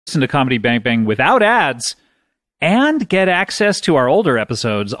listen to Comedy Bang Bang without ads and get access to our older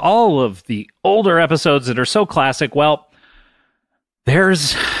episodes, all of the older episodes that are so classic, well,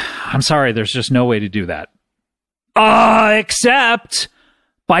 there's just no way to do that. Except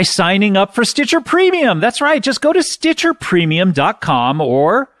by signing up for Stitcher Premium. That's right. Just go to StitcherPremium.com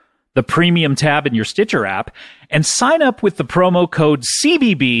or the Premium tab in your Stitcher app and sign up with the promo code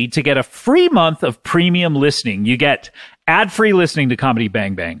CBB to get a free month of premium listening. You get ad-free listening to Comedy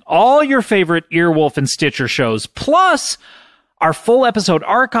Bang Bang, all your favorite Earwolf and Stitcher shows, plus our full episode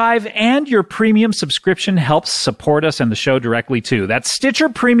archive, and your premium subscription helps support us and the show directly too. That's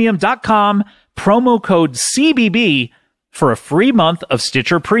StitcherPremium.com, promo code CBB for a free month of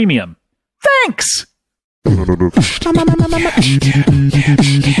Stitcher Premium. Thanks! Comedy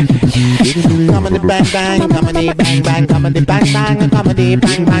bang bang, comedy bang bang, comedy bang bang, comedy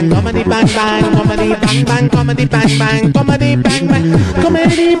bang bang, comedy bang bang, comedy bang bang, comedy bang bang, comedy bang bang, comedy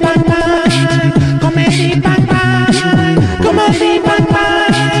bang bang, comedy bang bang, comedy bang bang,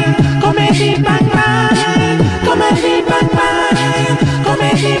 comedy bang bang, comedy bang bang,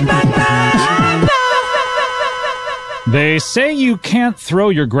 comedy bang bang. They say you can't throw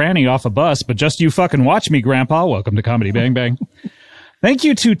your granny off a bus, but just you fucking watch me, Grandpa. Welcome to Comedy Bang Bang. Thank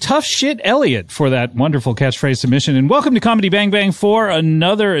you to Tough Shit Elliot for that wonderful catchphrase submission. And welcome to Comedy Bang Bang for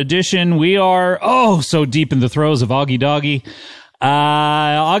another edition. We are, so deep in the throes of Augie Doggy.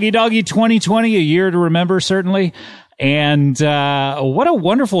 Augie Doggy 2020, a year to remember, certainly. And what a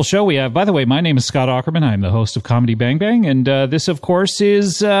wonderful show we have. By the way, my name is Scott Aukerman. I'm the host of Comedy Bang Bang. And this, of course,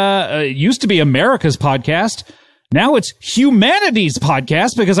 is used to be America's podcast. Now it's humanity's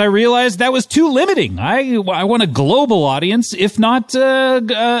podcast because I realized that was too limiting. I want a global audience, if not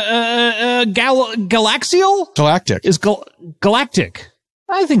galaxial? Galactic. Galactic.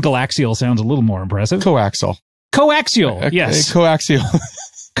 I think galaxial sounds a little more impressive. Coaxial. Coaxial, yes. Coaxial.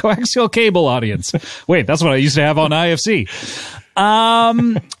 Coaxial cable audience. Wait, that's what I used to have on IFC.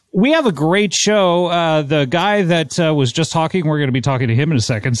 We have a great show. The guy that was just talking, we're going to be talking to him in a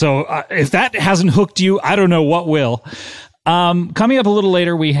second. So if that hasn't hooked you, I don't know what will. Coming up a little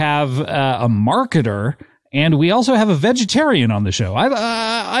later, we have a marketer, and we also have a vegetarian on the show.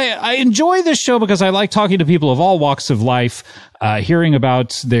 I enjoy this show because I like talking to people of all walks of life, hearing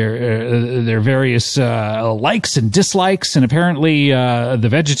about their various likes and dislikes. And apparently the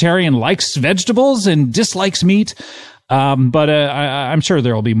vegetarian likes vegetables and dislikes meat. But I'm sure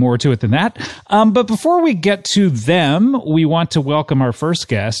there will be more to it than that. But before we get to them, we want to welcome our first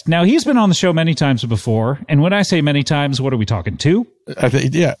guest. Now, he's been on the show many times before. And when I say many times, what are we talking, two? I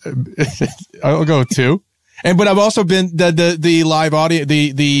think, yeah, I'll go two. But I've also been the live audio,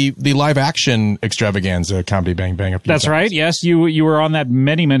 the live action extravaganza, Comedy Bang Bang. That's right. Yes, you were on that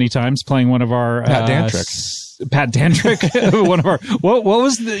many times, playing one of our Pat Dantrick. Pat Dantrick, one of our what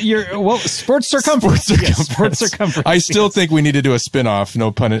was sports circumference? Sports circumference. I still think we need to do a spin-off,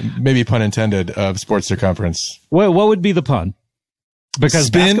 maybe pun intended, of sports circumference. What would be the pun? Because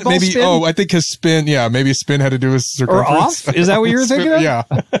spin, maybe. Spin? Oh, I think because spin. Yeah, maybe spin had to do with circumference. Or off? Is that what you were thinking of? Yeah.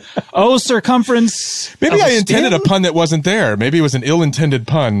 Circumference. Maybe I intended a pun that wasn't there. Maybe it was an ill-intended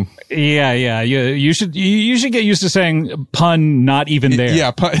pun. Yeah. You should get used to saying pun not even there. Yeah,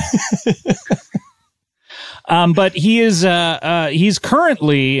 pun. But he is, he's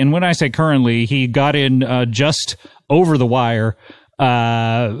currently, and when I say currently, he got in, just over the wire,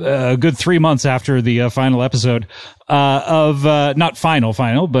 a good 3 months after the final episode, of, not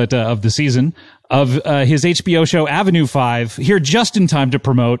final, but, of the season of, his HBO show Avenue 5, here just in time to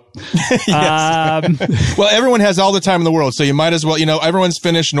promote. Well, everyone has all the time in the world, so you might as well, everyone's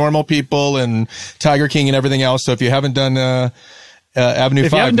finished Normal People and Tiger King and everything else. So if you haven't done, Avenue 5.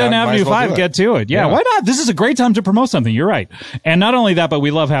 If you haven't done Avenue 5, get to it. Yeah, why not? This is a great time to promote something. You're right. And not only that, but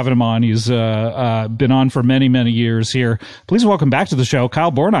we love having him on. He's been on for many years here. Please welcome back to the show,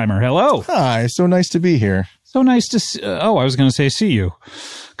 Kyle Bornheimer. Hello. Hi, so nice to be here. So nice to I was going to say see you.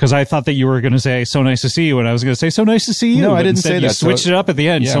 Because I thought that you were going to say, so nice to see you, and I was going to say, so nice to see you. No, I didn't say that. You switched it up at the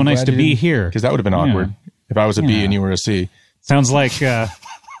end. Yeah, so nice to be here. Because that would have been awkward if I was a B and you were a C. Sounds like...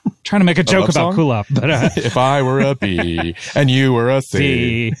 trying to make a joke about Kulop, but if I were a B and you were a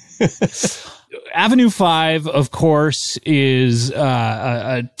C. Avenue 5, of course, is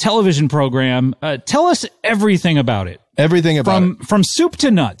a television program. Tell us everything about it. Everything about it. From soup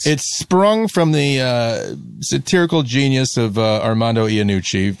to nuts. It's sprung from the satirical genius of Armando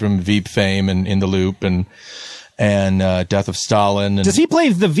Iannucci from Veep fame and In the Loop and Death of Stalin. And does he play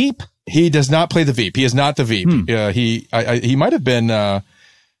the Veep? He does not play the Veep. He is not the Veep. He might have been.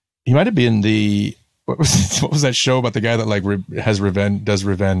 He might have been the what was that show about the guy that like does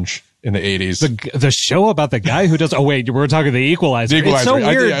revenge in the 80s? The show about the guy who does. Oh wait, we're talking The Equalizer. The Equalizer. It's so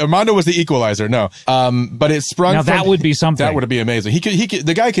weird. Armando was the Equalizer. No, but it sprung. Now that would be something. That would be amazing. He could.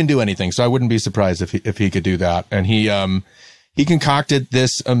 The guy can do anything, so I wouldn't be surprised if he could do that. And he concocted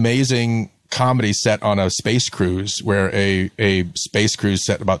this amazing comedy set on a space cruise where a space cruise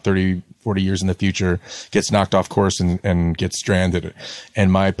set about 30, 40 years in the future gets knocked off course and gets stranded.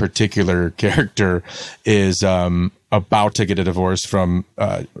 And my particular character is about to get a divorce from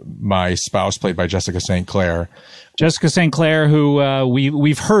my spouse, played by Jessica St. Clair. Jessica St. Clair, who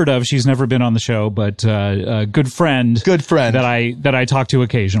we've heard of. She's never been on the show, but a good friend that I talk to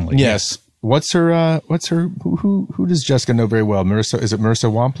occasionally. Yes. What's her who does Jessica know very well? Is it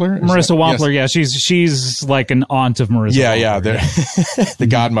Marissa Wampler? Marissa Wampler, yes. Yeah, she's like an aunt of Marissa. Yeah, Wampler, the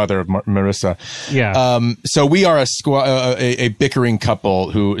godmother of Marissa. Yeah. So we are a bickering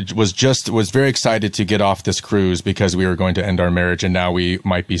couple who was very excited to get off this cruise because we were going to end our marriage, and now we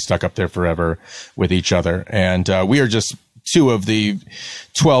might be stuck up there forever with each other. And we are just two of the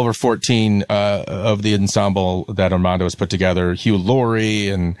 12 or 14 of the ensemble that Armando has put together. Hugh Laurie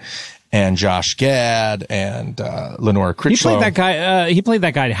and Josh Gad and Lenora Critchlow. He played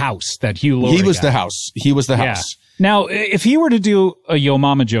that guy House, that Hugh Laurie He was guy. the House. He was the House. Now, if he were to do a Yo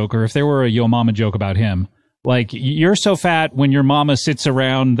Mama joke, or if there were a Yo Mama joke about him, like, you're so fat when your mama sits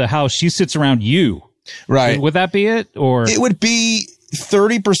around the house, she sits around you. Right. Would that be it? Or it would be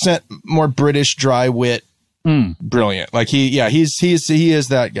 30% more British dry wit. Brilliant. Like he is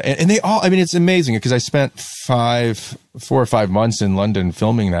that guy. And they all, I mean, it's amazing because I spent 4 or 5 months in London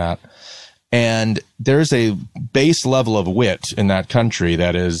filming that. And there's a base level of wit in that country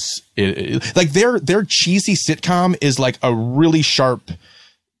that is like their cheesy sitcom is like a really sharp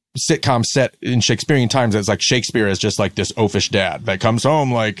sitcom set in Shakespearean times. It's like Shakespeare is just like this oafish dad that comes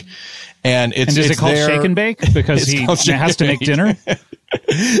home like, and is it called Shake and Bake because he has to make dinner?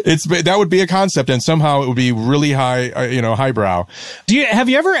 That would be a concept, and somehow it would be really high, highbrow. Have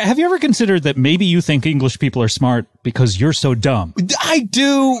you ever considered that maybe you think English people are smart because you're so dumb? I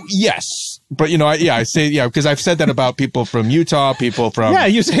do, yes. But, I say, because I've said that about people from Utah, people from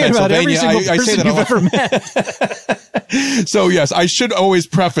you say it about every single person you've ever met. So, yes, I should always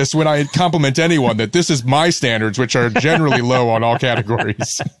preface when I compliment anyone that this is my standards, which are generally low on all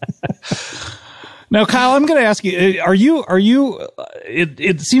categories. Now, Kyle, I'm going to ask you, are you,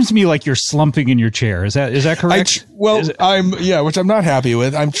 it seems to me like you're slumping in your chair. Is that correct? Which I'm not happy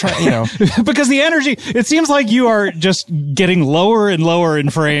with. I'm trying, because the energy, it seems like you are just getting lower and lower in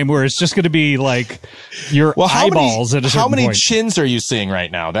frame where it's just going to be like your eyeballs at a certain point. How many chins are you seeing right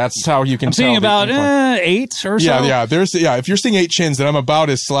now? That's how you can I'm tell. seeing about 8 or so. Yeah. If you're seeing 8 chins, then I'm about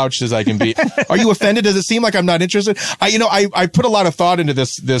as slouched as I can be. Are you offended? Does it seem like I'm not interested? I put a lot of thought into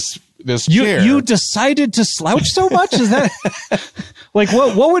this chair. You decided to slouch so much? Is that like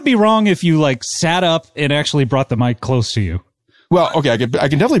what would be wrong if you like sat up and actually brought the mic close to you? Well, okay, I can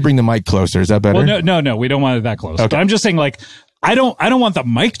definitely bring the mic closer. Is that better? Well, no, we don't want it that close. Okay. But I'm just saying, like, I don't want the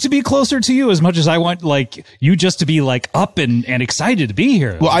mic to be closer to you as much as I want like you just to be like up and excited to be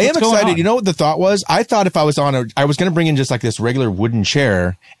here. Well, I am excited. On? You know what the thought was? I thought if I was I was going to bring in just like this regular wooden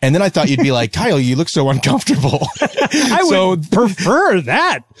chair, and then I thought you'd be like, Kyle, you look so uncomfortable. I would prefer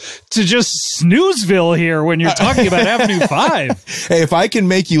that to just Snoozeville here when you're talking about Avenue 5. Hey, if I can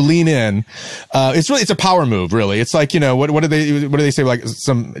make you lean in, it's a power move, really. It's like, what do they say? Like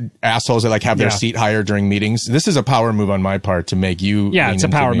some assholes that like have their seat higher during meetings. This is a power move on my part to make you. Yeah, it's a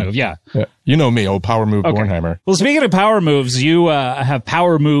power move. Yeah. You know me, old power move Bornheimer. Well, speaking of power moves, you have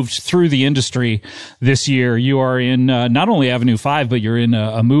power moved through the industry this year. You are in not only Avenue 5, but you're in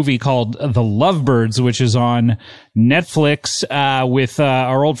a movie called The Lovebirds, which is on Netflix with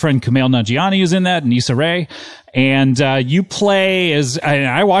our old friend Kumail Nanjiani is in that, and Issa Rae. And you play as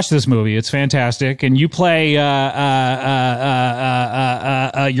I watched this movie. It's fantastic. And you play. You're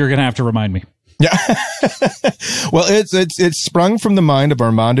gonna have to remind me. Yeah. Well, it's sprung from the mind of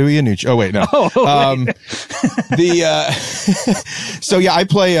Armando Iannucci. Oh wait, no. So yeah, I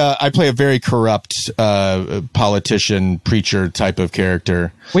play a very corrupt politician, preacher type of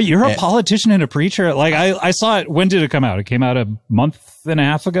character. Wait, you're a politician and a preacher? Like I saw it. When did it come out? It came out a month and a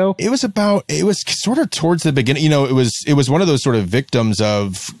half ago. It was sort of towards the beginning. It was one of those sort of victims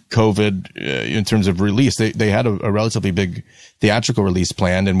of COVID in terms of release. They had a relatively big theatrical release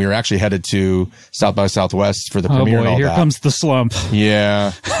planned, and we were actually headed to South by Southwest for the premiere. Oh boy, here comes the slump.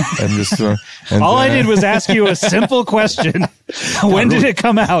 Yeah, and just all I did was ask you a simple question, When did it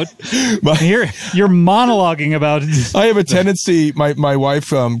come out? You're monologuing about it. I have a tendency, my wife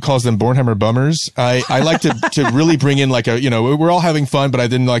calls them Bornheimer bummers. I like to really bring in like we're all having fun, but I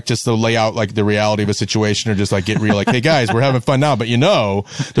didn't like just to lay out like the reality of a situation or just like get real like, hey guys, we're having fun now, but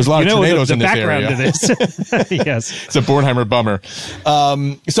there's a lot of tornadoes in this area. To this. Yes. It's a Bornheimer bummer.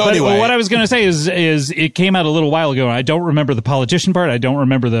 Anyway. What I was going to say is it came out a little while ago. And I don't remember the politician part. I don't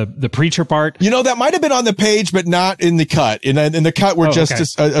remember the preacher part. That might have been on the page, but not in the cut. In the cut, we're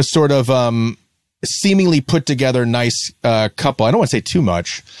just a sort of seemingly put together nice couple. I don't want to say too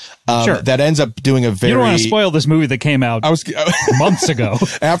much. Sure. That ends up doing a very... You don't want to spoil this movie that came out months ago.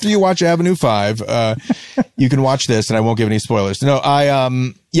 After you watch Avenue 5, you can watch this, and I won't give any spoilers. No,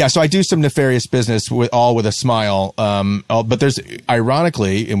 so I do some nefarious business with a smile. But there's,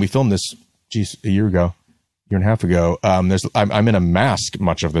 ironically, and we filmed this, a year and a half ago, I'm in a mask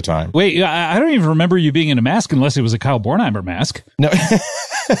much of the time. Wait, I don't even remember you being in a mask unless it was a Kyle Bornheimer mask. No,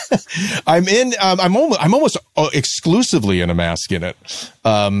 I'm almost exclusively in a mask in it.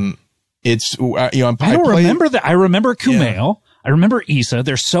 It's remember that. I remember Kumail. Yeah. I remember Issa.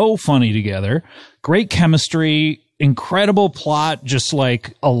 They're so funny together. Great chemistry, incredible plot, just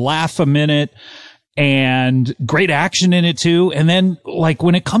like a laugh a minute. And great action in it too. And then like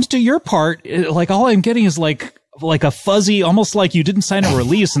when it comes to your part, like all I'm getting is like a fuzzy, almost like you didn't sign a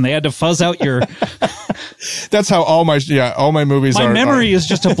release and they had to fuzz out your. That's how all my movies are. My memory is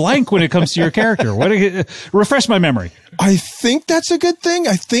just a blank when it comes to your character. Refresh my memory. I think that's a good thing.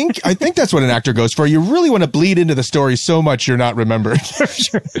 I think that's what an actor goes for. You really want to bleed into the story so much you're not remembered.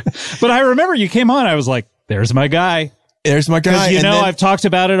 Sure. But I remember you came on. I was like, there's my guy. There's my guy. Because I've talked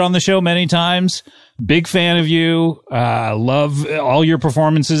about it on the show many times. Big fan of you. Love all your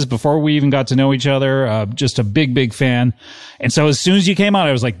performances before we even got to know each other. Just a big fan. And so as soon as you came on,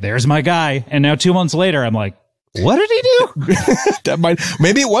 I was like, there's my guy. And now 2 months later, I'm like, what did he do?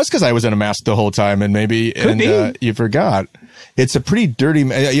 Maybe it was because I was in a mask the whole time, and you forgot. It's a pretty dirty.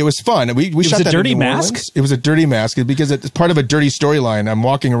 It was fun. We shot that. Dirty mask. It was a dirty mask because it's part of a dirty storyline. I'm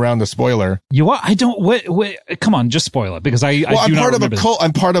walking around the spoiler. I don't. Wait, come on, just spoil it because I'm part of a cult.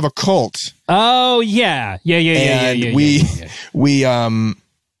 I'm part of a cult. Oh yeah.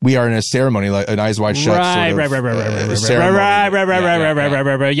 We are in a ceremony, like an Eyes Wide Shut right. Yeah.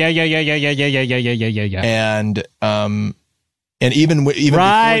 And even before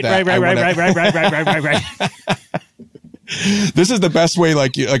that, right. This is the best way,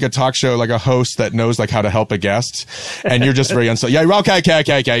 like a talk show, like a host that knows like how to help a guest, and you're just very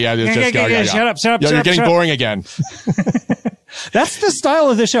okay. Yeah, shut up. You're getting boring again. That's the style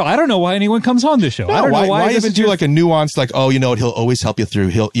of the show. I don't know why anyone comes on this show. No, I don't know why even do like a nuanced, like, he'll always help you through.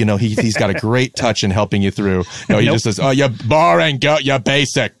 He's got a great touch in helping you through. No, he just says, you're boring. Go, you're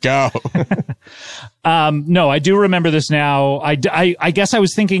basic. Go. No, I do remember this now. I guess I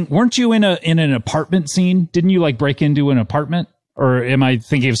was thinking, weren't you in an apartment scene? Didn't you like break into an apartment, or am I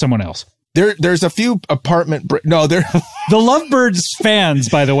thinking of someone else? There's a few apartment. The Lovebirds fans,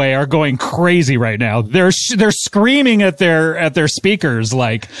 by the way, are going crazy right now. They're screaming at their speakers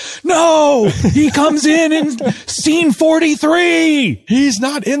like, "No, he comes in scene 43. He's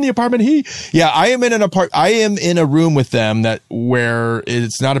not in the apartment. I am in I am in a room with them where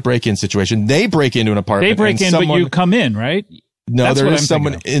it's not a break-in situation. They break into an apartment. They break in, but you come in, right? No, there is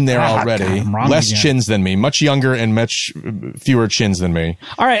someone in there already. God, less chins than me, much younger and much fewer chins than me.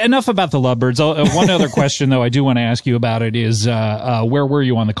 All right, enough about the Lovebirds. One other question, though, I do want to ask you about it is, where were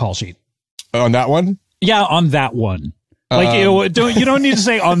you on the call sheet? On that one? Yeah, on that one. Like, you don't need to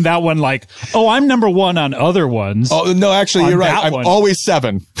say on that one, like, I'm number one on other ones. Oh, no, actually, you're right. I'm always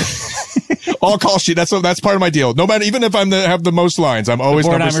 7. All call sheet. That's part of my deal. No matter, even if have the most lines, I'm always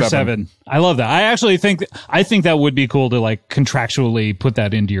number 7. I love that. I actually think that would be cool to like contractually put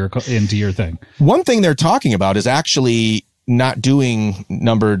that into your thing. One thing they're talking about is actually not doing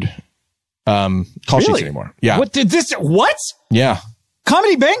numbered call sheets anymore. Yeah. What? Yeah.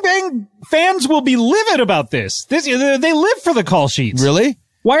 Comedy Bang Bang fans will be livid about this. They live for the call sheets. Really?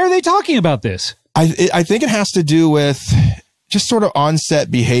 Why are they talking about this? I think it has to do with just sort of on-set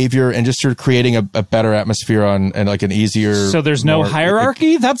behavior and just sort of creating a better atmosphere and like an easier. So there's no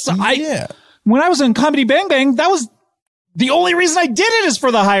hierarchy. When I was in Comedy Bang Bang, that was the only reason I did it is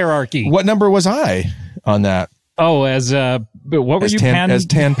for the hierarchy. What number was I on that? Oh, as what were you? As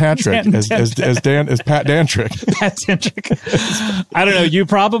Tan Patrick, as Pat Dantrick. Pat Dantrick. I don't know. You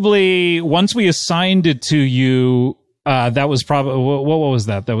probably, once we assigned it to you, that was probably, what was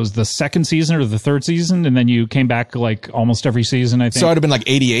that? That was the second season or the third season, and then you came back like almost every season, I think. So I'd have been like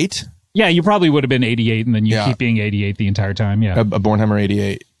 88. Yeah, you probably would have been 88, and then you keep being 88 the entire time. Yeah, a Bornheimer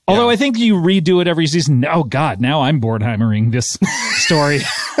 88. Although I think you redo it every season. Oh God, now I'm Bornheimering this story.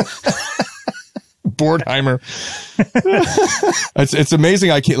 Bornheimer. It's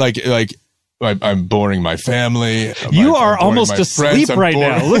amazing. I can't I'm boring my family. You are almost asleep right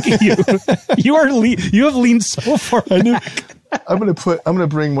now. Look at you. You have leaned so far back. I'm gonna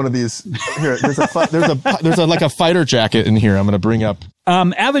bring one of these here. There's a fighter jacket in here. I'm gonna bring up.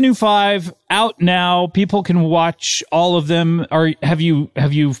 Avenue 5 out now. People can watch all of them. Have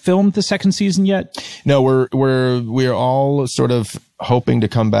you filmed the second season yet? No, we're all sort of hoping to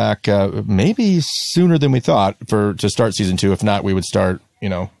come back maybe sooner than we thought to start season 2. If not, we would start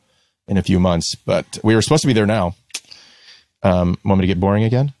in a few months. But we were supposed to be there now. Want me to get boring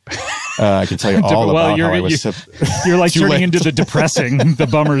again? I can tell you all about how I was. You're like turning into the depressing, the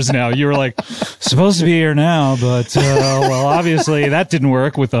bummers now. You were like, supposed to be here now, but well, obviously that didn't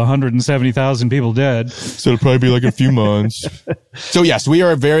work with 170,000 people dead. So it'll probably be like a few months. So yes, we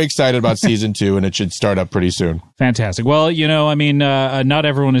are very excited about season 2, and it should start up pretty soon. Fantastic. Well, not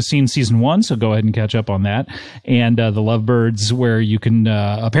everyone has seen season 1, so go ahead and catch up on that. And the Lovebirds, where you can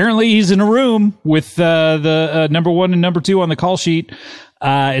apparently he's in a room with the number 1 and number 2 on the call sheet.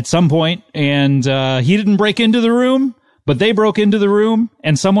 At some point, and he didn't break into the room, but they broke into the room,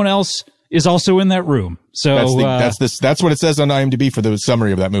 and someone else is also in that room. So that's what it says on IMDb for the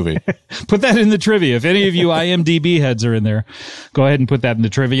summary of that movie. Put that in the trivia. If any of you IMDb heads are in there, go ahead and put that in the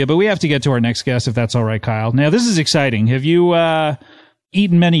trivia. But we have to get to our next guest, if that's all right, Kyle. Now, this is exciting. Have you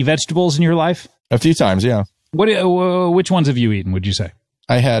eaten many vegetables in your life? A few times, yeah. Which ones have you eaten, would you say?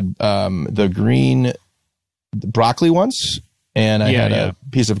 I had the green broccoli once. And I had a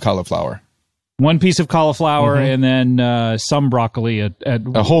piece of cauliflower. One piece of cauliflower, and then some broccoli. At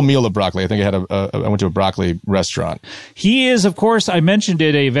a whole meal of broccoli. I think I went to a broccoli restaurant. He is, of course, I mentioned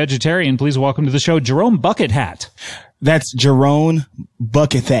it, a vegetarian. Please welcome to the show, Jerone Buckethat. That's Jerone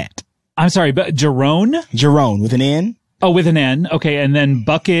Buckethat. I'm sorry, but Jerone? Jerone with an N. Oh, with an N. Okay, and then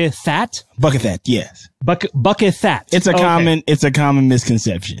Buckethat? Buckethat, yes. Buckethat. It's a common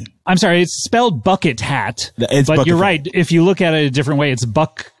misconception. I'm sorry, it's spelled bucket hat. But Buckethat. You're right. If you look at it a different way, it's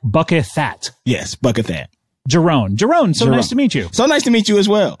Buckethat. Yes, Buckethat. Jerone, so nice to meet you. So nice to meet you as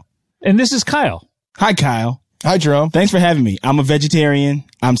well. And this is Kyle. Hi, Kyle. Hi, Jerome. Thanks for having me. I'm a vegetarian.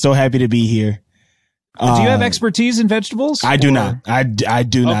 I'm so happy to be here. Do you have expertise in vegetables? I do not. I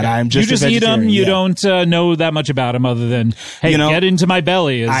do not. I'm just you just eat them. You don't know that much about them other than, hey, get into my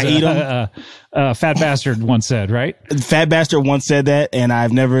belly. As, I eat them. Fat Bastard once said, right? Fat Bastard once said that, and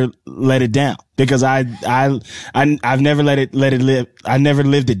I've never let it down because I've never let it live. I never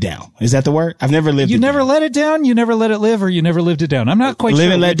lived it down. Is that the word? I've never lived. You it never down. let it down. You never let it live, or you never lived it down. I'm not quite live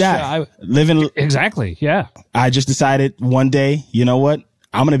sure. And let die. Live and exactly. Yeah. I just decided one day, you know what?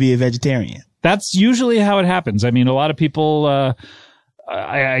 I'm going to be a vegetarian. That's usually how it happens. I mean, a lot of people,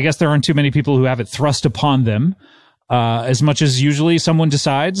 I guess there aren't too many people who have it thrust upon them. As much as usually someone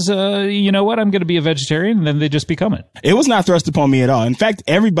decides, you know what, I'm going to be a vegetarian, and then they just become it. It was not thrust upon me at all. In fact,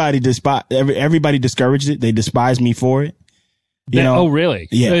 everybody discouraged it. They despised me for it. You know? Oh, really?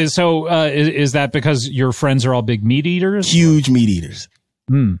 Yeah. So is that because your friends are all big meat eaters? Huge meat eaters.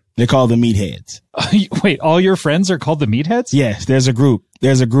 They're called the meatheads. Wait, all your friends are called the meatheads? Yes, there's a group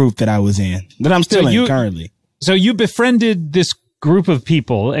that I was in that I'm still in currently. So you befriended this group of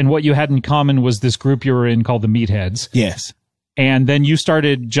people, and what you had in common was this group you were in called the meatheads. Yes. And then you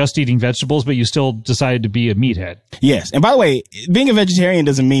started just eating vegetables, but you still decided to be a meathead. Yes. And by the way, being a vegetarian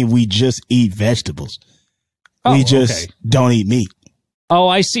doesn't mean we just eat vegetables. We just don't eat meat. Oh,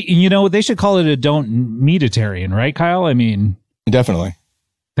 I see. You know, they should call it a don't meatitarian, right, Kyle? I mean, definitely.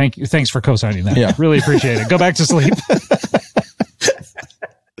 Thank you. Thanks for co-signing that. Yeah. Really appreciate it. Go back to sleep.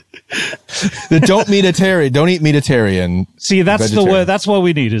 Don't eat meatitarian. See, that's the way. That's what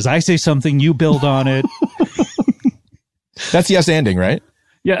we need. Is I say something, you build on it. That's yes anding, right?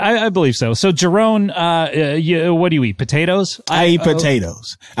 Yeah, I believe so. So, Jerone, what do you eat? Potatoes? I eat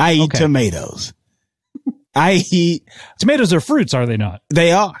potatoes. I eat tomatoes. Tomatoes are fruits, are they not?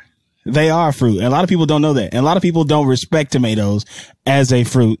 They are. They are fruit. And a lot of people don't know that. And a lot of people don't respect tomatoes as a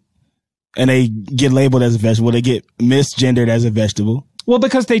fruit. And they get labeled as a vegetable. They get misgendered as a vegetable. Well,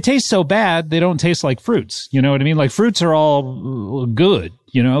 because they taste so bad, they don't taste like fruits. You know what I mean? Like fruits are all good,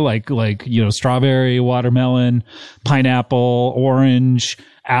 you know, like, you know, strawberry, watermelon, pineapple, orange,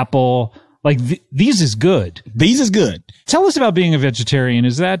 apple. Like these is good. These is good. Tell us about being a vegetarian.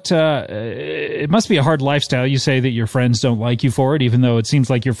 Is that, it must be a hard lifestyle. You say that your friends don't like you for it, even though it seems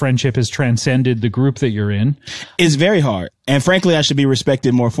like your friendship has transcended the group that you're in. It's very hard. And frankly, I should be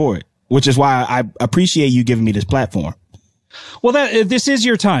respected more for it, which is why I appreciate you giving me this platform. Well, this is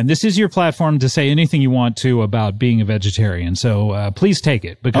your time. This is your platform to say anything you want to about being a vegetarian. So please take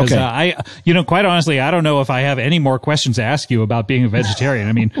it, because quite honestly, I don't know if I have any more questions to ask you about being a vegetarian.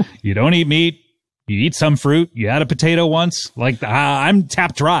 I mean, you don't eat meat. You eat some fruit. You had a potato once. Like, I'm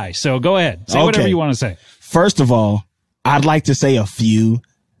tapped dry. So go ahead. Say whatever you want to say. First of all, I'd like to say a few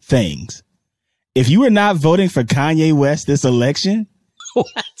things. If you are not voting for Kanye West this election,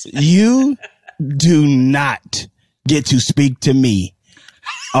 you do not get to speak to me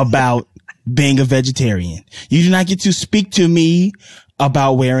about being a vegetarian. You do not get to speak to me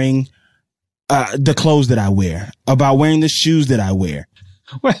about wearing the clothes that I wear, about wearing the shoes that I wear.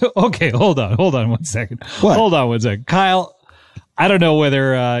 Well, okay, hold on 1 second. What? Hold on 1 second. Kyle, I don't know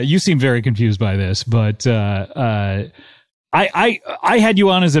whether you seem very confused by this, but I had you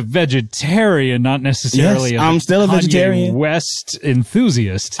on as a vegetarian, not necessarily I'm still a Kanye vegetarian. West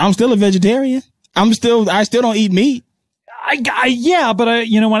enthusiast. I'm still a vegetarian. I still don't eat meat. Yeah, but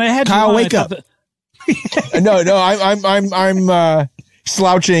when I had Kyle, you on, wake up. No, I'm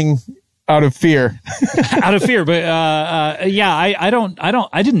slouching out of fear. Out of fear, but I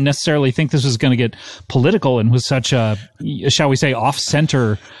didn't necessarily think this was going to get political and was such a, shall we say,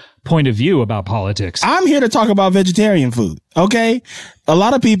 off-center point of view about politics. I'm here to talk about vegetarian food. Okay, a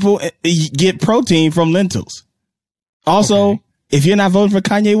lot of people get protein from lentils. Also, if you're not voting for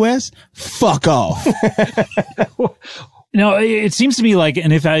Kanye West, fuck off. No, it seems to me like,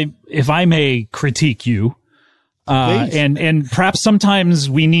 and if I may critique you, and perhaps sometimes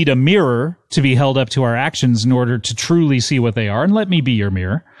we need a mirror to be held up to our actions in order to truly see what they are. And let me be your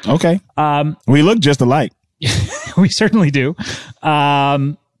mirror. Okay. We look just alike. We certainly do.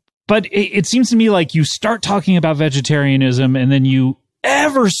 But it seems to me like you start talking about vegetarianism and then you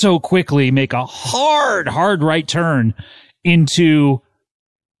ever so quickly make a hard right turn into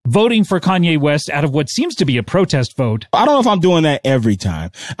voting for Kanye West out of what seems to be a protest vote. I don't know if I'm doing that every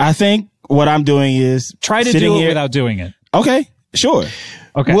time. I think what I'm doing is try to do it without doing it. Okay, sure.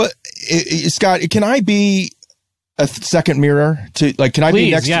 Okay. Well, Scott, can I be a second mirror to, like, can I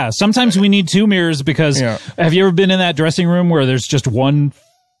be next? Yeah. Sometimes we need two mirrors because have you ever been in that dressing room where there's just one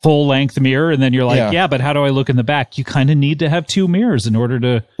full length mirror and then you're like, yeah, but how do I look in the back? You kind of need to have two mirrors in order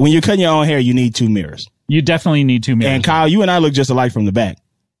to. When you're cutting your own hair, you need two mirrors. You definitely need two mirrors. And Kyle, you and I look just alike from the back.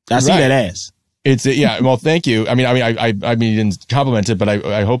 I see that ass. It's well, thank you. I mean, you didn't compliment it, but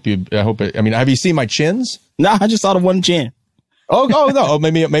I hope it. I mean, have you seen my chins? No, I just saw the one chin. Oh no. Oh,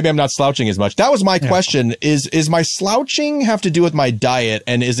 maybe I'm not slouching as much. That was my question. Is my slouching have to do with my diet?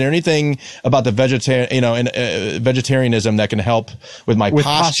 And is there anything about the vegetarianism that can help with my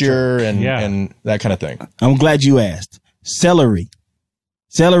posture and that kind of thing? I'm glad you asked. Celery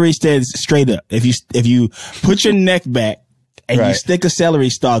stands straight up. If you put your neck back and you stick a celery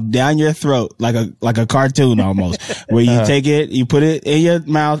stalk down your throat like a cartoon almost, where you take it, you put it in your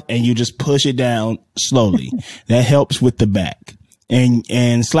mouth and you just push it down slowly. That helps with the back.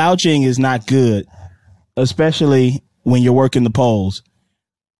 And slouching is not good, especially when you're working the poles.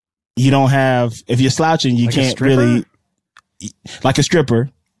 You don't have, if you're slouching, you can't really, like a stripper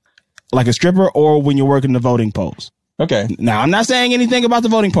or when you're working the voting polls. Okay. Now, I'm not saying anything about the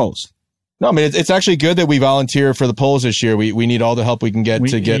voting polls. No, I mean, it's actually good that we volunteer for the polls this year. We need all the help we can get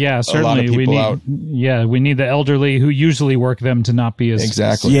to get a lot of people out. Yeah, we need the elderly who usually work them to not be as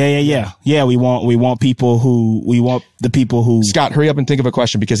exactly. Yeah. We want people who Scott, hurry up and think of a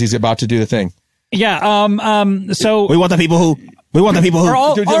question because he's about to do the thing. Yeah. So we want the people who are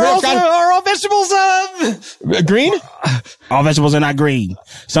all vegetables green? All vegetables are not green.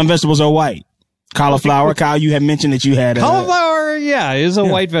 Some vegetables are white. Cauliflower. Kyle, you had mentioned that you had cauliflower. Is a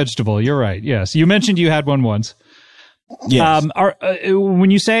white vegetable. You're right. Yes, you mentioned you had one once. Yes.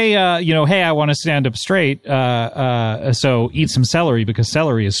 When you say, hey, I want to stand up straight, so eat some celery because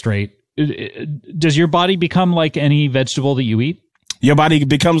celery is straight. Does your body become like any vegetable that you eat? Your body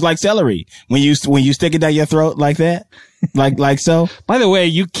becomes like celery when you stick it down your throat like that, like so. By the way,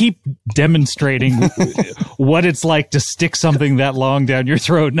 you keep demonstrating what it's like to stick something that long down your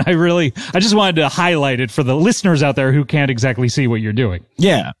throat, and I just wanted to highlight it for the listeners out there who can't exactly see what you're doing.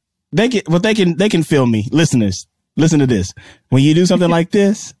 Yeah, they can feel me. Listeners, listen to this. When you do something like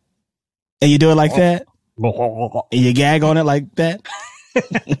this, and you do it like that, and you gag on it like that,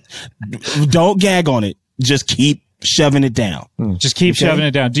 don't gag on it. Just keep shoving it down. Just keep shoving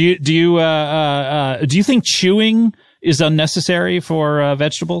it down. Do you think chewing is unnecessary for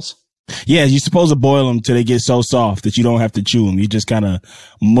vegetables? Yeah, you're supposed to boil them till they get so soft that you don't have to chew them. You just kind of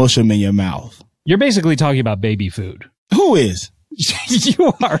mush them in your mouth. You're basically talking about baby food. Who is?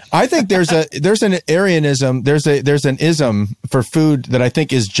 You are. I think there's an Aryanism. There's an ism for food that I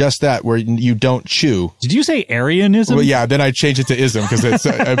think is just that, where you don't chew. Did you say Aryanism? Well, yeah. Then I changed it to ism because it's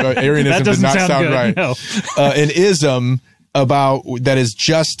Aryanism That does doesn't not sound good, right. no. An ism that is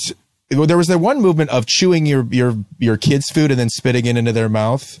just. Well, there was the one movement of chewing your kids' food and then spitting it into their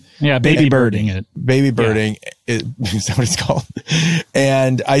mouth. Yeah, baby birding it. Baby birding is that what it's called?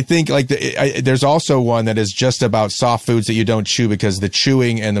 And I think like there's also one that is just about soft foods that you don't chew because the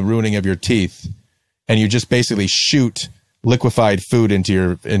chewing and the ruining of your teeth, and you just basically shoot liquefied food into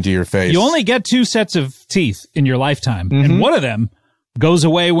your face. You only get 2 sets of teeth in your lifetime, and one of them goes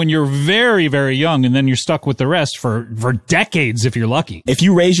away when you're very, very young, and then you're stuck with the rest for decades if you're lucky. If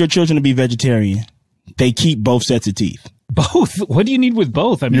you raise your children to be vegetarian, they keep both sets of teeth. Both? What do you need with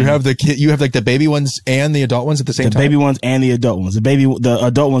both? I mean, you have like the baby ones and the adult ones at the same time. The baby ones and the adult ones. The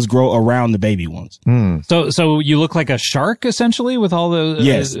adult ones grow around the baby ones. So you look like a shark essentially with all the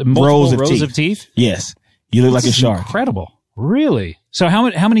multiple rows of teeth. Yes, you look like a shark. Incredible, really. So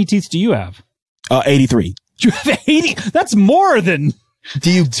how many teeth do you have? 83. You have 80. That's more than.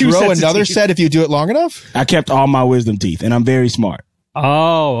 Do you grow another set if you do it long enough? I kept all my wisdom teeth, and I'm very smart.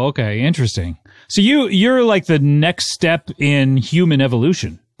 Oh, okay, interesting. So you're like the next step in human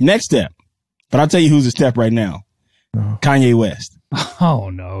evolution. Next step. But I'll tell you who's a step right now. Kanye West. Oh,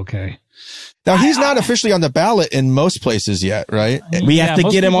 no. Okay. Now, he's not officially on the ballot in most places yet, right? We have to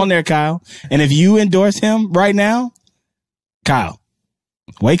get him on there, Kyle. And if you endorse him right now, Kyle,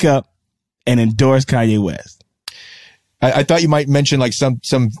 wake up and endorse Kanye West. I thought you might mention like some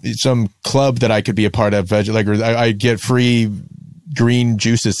club that I could be a part of, like I get free green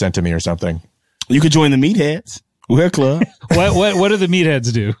juices sent to me or something. You could join the Meatheads. We're a club. What do the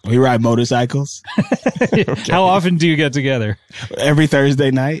Meatheads do? We ride motorcycles. Okay. How often do you get together? Every Thursday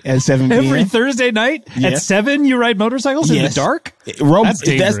night at 7 p.m. Every Thursday night at 7 you ride motorcycles in the dark? That's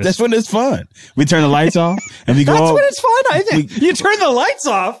dangerous. That's when it's fun. We turn the lights off and we go. That's when it's fun, I think. You turn the lights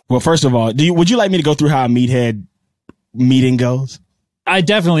off. Well, first of all, would you like me to go through how a Meathead meeting goes? I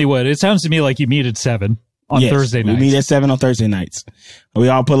definitely would. It sounds to me like you meet at 7 on Thursday nights. We meet at 7 on Thursday nights. We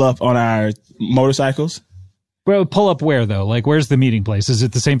all pull up on our motorcycles. Well, pull up where though? Like, where's the meeting place? Is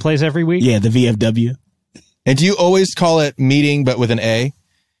it the same place every week? Yeah, the VFW. And do you always call it meeting, but with an A?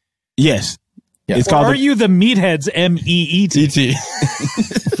 Yes. Yeah. It's called. Are you the Meatheads? MEET? ET.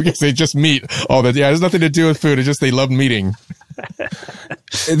 Because they just meet all that. Yeah, it has nothing to do with food. It's just they love meeting.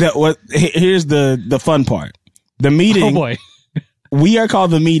 Here's the fun part. The meeting. Oh boy. We are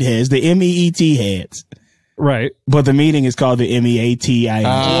called the Meatheads, the MEET heads. Right. But the meeting is called the MEATING.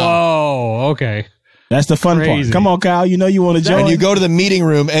 Whoa. Okay. That's the fun part. Come on, Kyle. You know you want to join. And you go to the meeting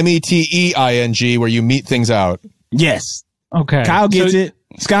room, METEING, where you meet things out. Yes. Okay. Kyle gets it.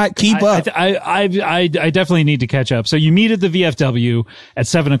 Scott, keep up. I definitely need to catch up. So you meet at the VFW at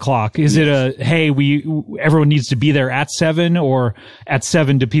 7 o'clock. Is it everyone needs to be there at 7, or at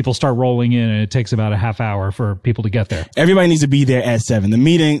 7 do people start rolling in and it takes about a half hour for people to get there? Everybody needs to be there at 7.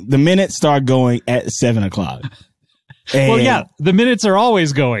 The minutes start going at 7 o'clock. Well, yeah, the minutes are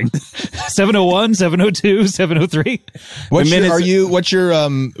always going. 7:01, 7:02, 7:03. What's your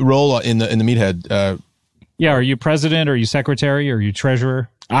role in the Meathead? Yeah, are you president? Are you secretary? Are you treasurer?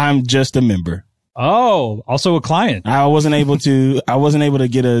 I'm just a member. Oh, also a client. I wasn't able to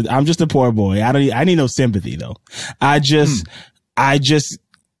get I'm just a poor boy. I need no sympathy though. I just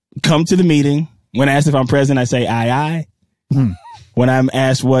come to the meeting. When asked if I'm president, I say aye. When I'm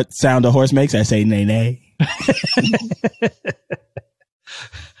asked what sound a horse makes, I say nay nay.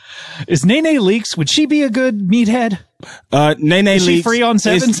 Is Nene Leaks? Would she be a good meathead? Nene Leaks. Is she free on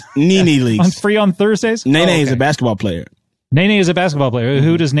sevens? Nene Leaks. Free on Thursdays? Nene is a basketball player. Nene is a basketball player.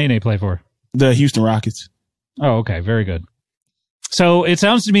 Who does Nene play for? The Houston Rockets. Oh, okay. Very good. So it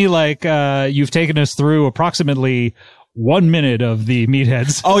sounds to me like you've taken us through approximately 1 minute of the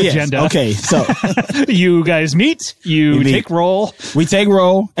Meatheads agenda. Yes. Okay, so you guys meet. You take roll. We take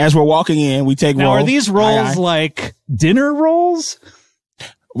roll as we're walking in. We take roll. Now, are these rolls like dinner rolls?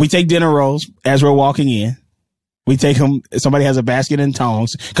 We take dinner rolls as we're walking in. We take them. Somebody has a basket and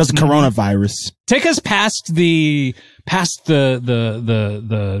tongs because of coronavirus. Take us past the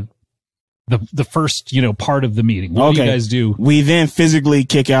first part of the meeting. What do you guys do? We then physically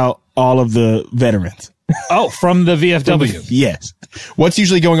kick out all of the veterans. Oh, from the VFW. Yes. What's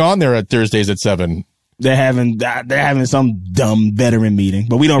usually going on there at Thursdays at 7? They're having some dumb veteran meeting,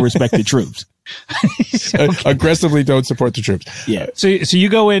 but we don't respect the troops. Aggressively don't support the troops. Yeah. So you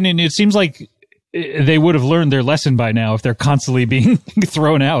go in, and it seems like they would have learned their lesson by now if they're constantly being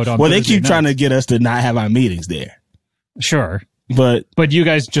thrown out on. Well, they keep trying to get us to not have our meetings there. Sure, but you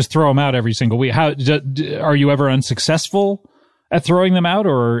guys just throw them out every single week. How are you ever unsuccessful at throwing them out,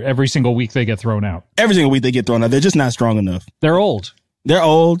 or every single week they get thrown out? Every single week they get thrown out. They're just not strong enough. They're old. They're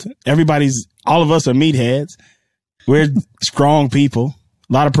old. All of us are meatheads. We're strong people.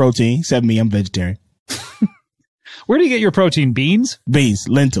 A lot of protein, except me. I'm vegetarian. Where do you get your protein? Beans? Beans,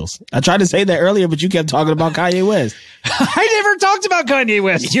 lentils. I tried to say that earlier, but you kept talking about Kanye West. I never talked about Kanye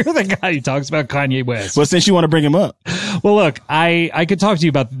West. You're the guy who talks about Kanye West. Well, since you want to bring him up. Well, look, I could talk to you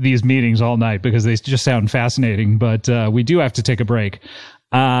about these meetings all night because they just sound fascinating, but we do have to take a break.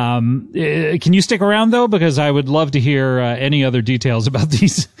 Can you stick around though? Because I would love to hear any other details about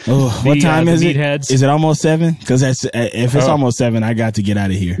these. What time is it? Meatheads. Is it almost 7? Because if it's almost 7, I got to get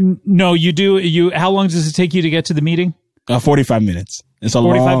out of here. No, you do. How long does it take you to get to the meeting? 45 minutes. It's a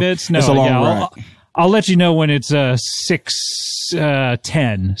 45 minutes. No, it's a long ride. I'll let you know when it's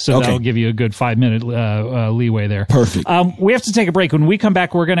 6:10, so Okay. that'll give you a good 5-minute leeway there. Perfect. We have to take a break. When we come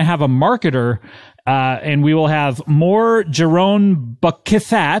back, we're going to have a marketer, and we will have more Jerone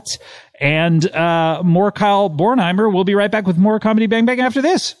Buckethat and more Kyle Bornheimer. We'll be right back with more Comedy Bang Bang after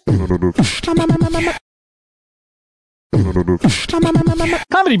this.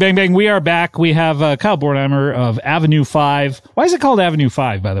 Comedy Bang Bang, we are back. We have Kyle Bornheimer of Avenue 5. Why is it called Avenue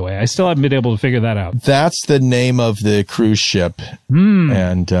 5, by the way? I still haven't been able to figure that out. That's the name of the cruise ship.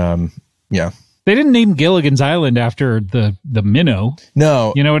 And yeah. They didn't name Gilligan's Island after the minnow.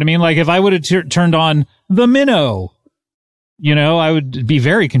 No. You know what I mean? Like if I would have turned on the minnow, I would be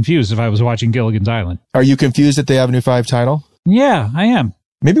very confused if I was watching Gilligan's Island. Are you confused at the Avenue 5 title? Yeah, I am.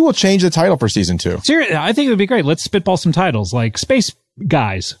 Maybe we'll change the title for season 2. Seriously, I think it would be great. Let's spitball some titles like Space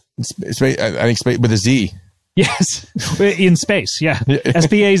Guys. I think space with a Z. Yes, in space. Yeah,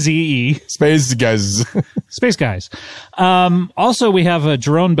 SPAZE. Space guys. Space Guys. Also, we have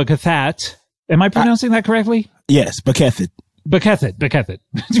Jerone Buckethat. Am I pronouncing that correctly? Yes, Buckethat. Buckethat.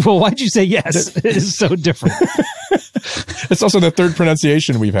 Well, why'd you say yes? It is so different. It's also the third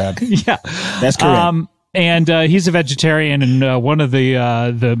pronunciation we've had. Yeah, That's correct. And he's a vegetarian, and one of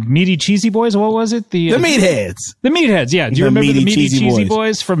the meaty cheesy boys. What was it? The meatheads. The meatheads. Yeah. Do you remember the meaty cheesy boys.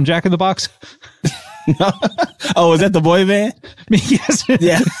 boys from Jack in the Box? Oh, is that the boy band? Yes.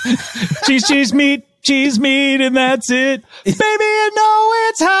 Yeah. cheese meat, and that's it. Baby, you know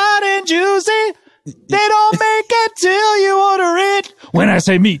it's hot and juicy. They don't make it till you order it. When I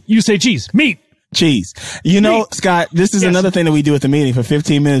say meat, you say cheese. Meat. Cheese. Scott, this is another thing that we do at the meeting. For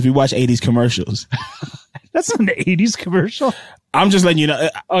 15 minutes, we watch 80s commercials. That's an 80s commercial. I'm just letting you know.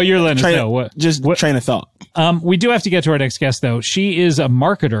 Oh, you're letting us know. What train of thought. We do have to get to our next guest, though. She is a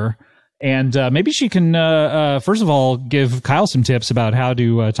marketer, and maybe she can, first of all, give Kyle some tips about how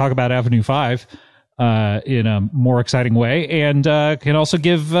to talk about Avenue 5 in a more exciting way, and can also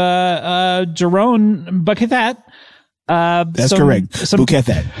give Jerone Buckethat. That's correct.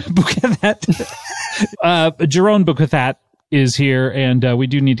 Buckethat. Jerone Buckethat is here, and we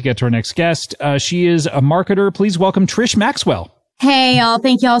do need to get to our next guest. She is a marketer. Please welcome Trish Maxwell. Hey, y'all.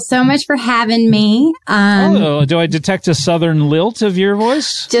 Thank y'all so much for having me. Do I detect a southern lilt of your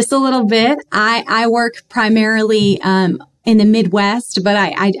voice? Just a little bit. I work primarily in the Midwest, but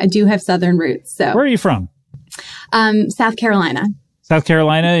I do have southern roots. So where are you from? South Carolina. South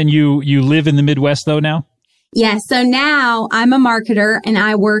Carolina, and you live in the Midwest though now? Yeah. So now I'm a marketer and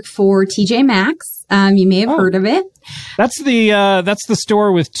I work for TJ Maxx. You may have heard of it. That's the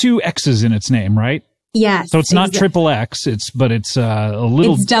store with 2 X's in its name, right? Yes. So it's not triple X. It's a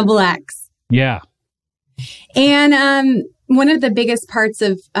little. It's double X. Yeah. And one of the biggest parts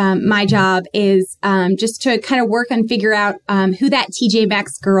of my job is just to kind of work and figure out who that TJ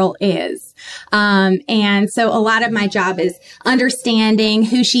Maxx girl is. And so a lot of my job is understanding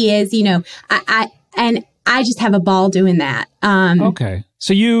who she is. I just have a ball doing that. Okay.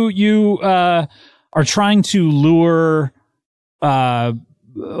 So you are trying to lure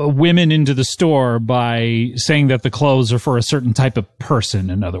women into the store by saying that the clothes are for a certain type of person,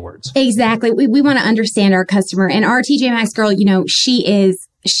 in other words. Exactly. We want to understand our customer, and our TJ Maxx girl, she's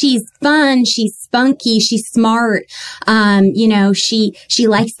fun, she's spunky, she's smart. She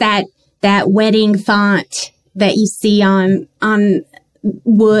likes that wedding font that you see on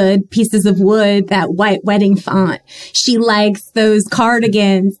pieces of wood, that white wedding font. She likes those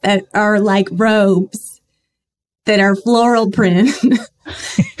cardigans that are like robes that are floral print.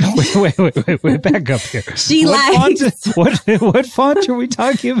 Wait, back up here. She what font are we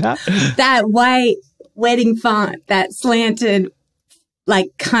talking about? That white wedding font, that slanted, like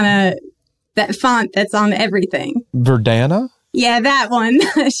kind of that font that's on everything. Verdana? Yeah, that one.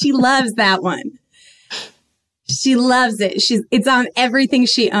 She loves that one. She loves it. It's on everything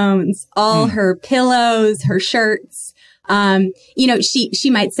she owns. All her pillows, her shirts, She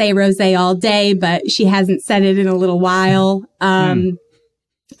might say rosé all day, but she hasn't said it in a little while.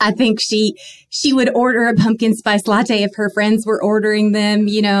 I think she would order a pumpkin spice latte if her friends were ordering them,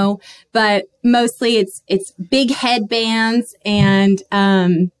 but mostly it's big headbands and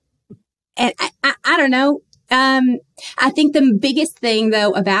I don't know. I think the biggest thing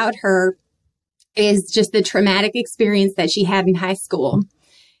though about her is just the traumatic experience that she had in high school.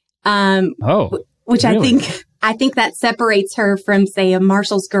 Which really? I think that separates her from, say, a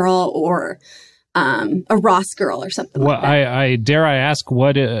Marshall's girl or a Ross girl or something like that. I dare I ask,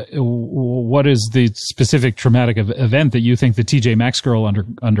 what is the specific traumatic event that you think the TJ Maxx girl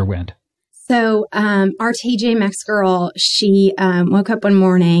underwent? So our TJ Maxx girl, she woke up one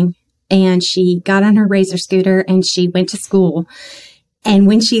morning and she got on her Razor scooter and she went to school. And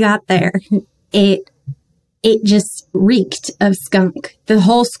when she got there, it just reeked of skunk. The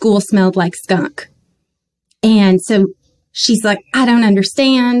whole school smelled like skunk. And so she's like, I don't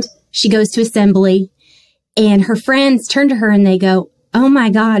understand. She goes to assembly and her friends turn to her and they go, oh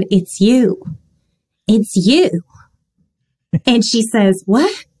my God, it's you. It's you. And she says,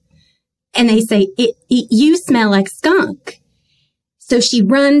 what? And they say, you smell like skunk. So she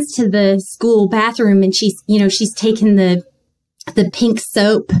runs to the school bathroom and she's taken the pink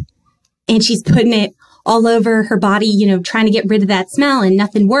soap and she's putting it all over her body, trying to get rid of that smell and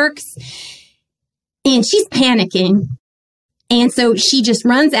nothing works. And she's panicking. And so she just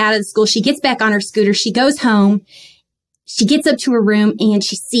runs out of the school. She gets back on her scooter. She goes home. She gets up to her room and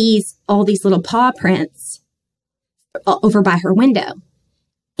she sees all these little paw prints over by her window.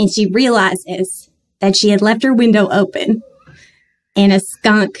 And she realizes that she had left her window open and a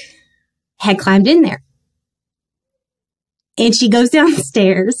skunk had climbed in there. And she goes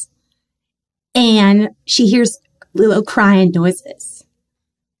downstairs and she hears little crying noises.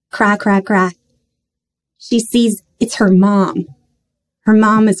 Cry, cry, cry. She sees it's her mom. Her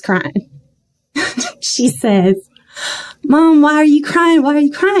mom is crying. She says, Mom, why are you crying? Why are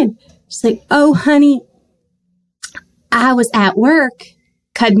you crying? She's like, oh, honey, I was at work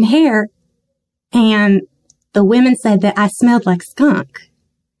cutting hair and the women said that I smelled like skunk.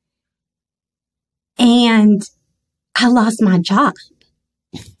 And I lost my job.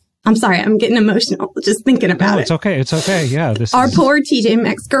 I'm sorry, I'm getting emotional just thinking about it. It's okay. It's okay. Yeah. Our poor TJ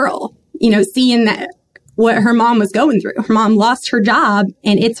Maxx girl, seeing that what her mom was going through. Her mom lost her job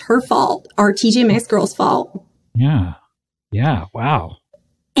and it's her fault. Our TJ Maxx girl's fault. Yeah. Yeah. Wow.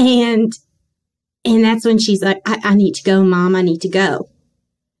 And that's when she's like, I need to go, Mom. I need to go.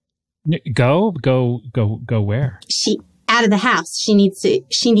 Go where? She out of the house. She needs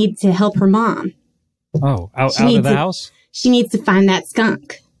to help her mom. Oh, out of the house? She needs to find that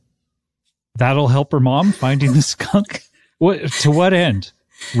skunk. That'll help her mom finding the skunk? To what end?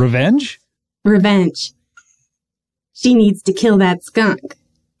 Revenge? Revenge. She needs to kill that skunk.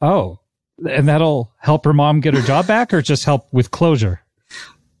 Oh, and that'll help her mom get her job back or just help with closure?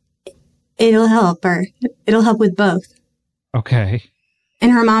 It'll help her. It'll help with both. Okay.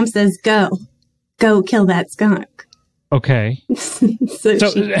 And her mom says, go kill that skunk. Okay. So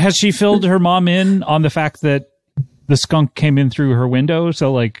has she filled her mom in on the fact that the skunk came in through her window?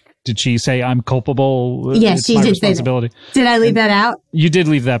 So did she say I'm culpable? Yes, she did say that. Did I leave that out? You did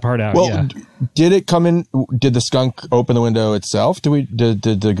leave that part out. Well, yeah. Did it come in? Did the skunk open the window itself? Did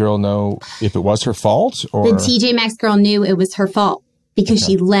the girl know if it was her fault? Or the TJ Maxx girl knew it was her fault because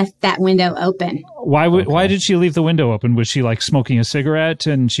she left that window open. Why did she leave the window open? Was she smoking a cigarette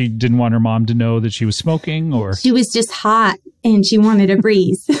and she didn't want her mom to know that she was smoking, or she was just hot and she wanted a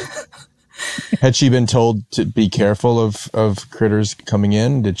breeze? Had she been told to be careful of critters coming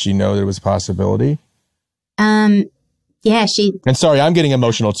in? Did she know there was a possibility? Yeah, And sorry, I'm getting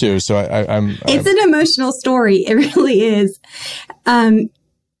emotional too. So It's an emotional story. It really is.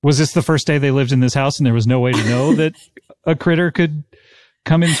 Was this the first day they lived in this house and there was no way to know that a critter could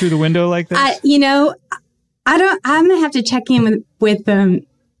come in through the window like this? I'm going to have to check in with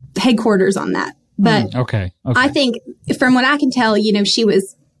headquarters on that. But okay. I think from what I can tell,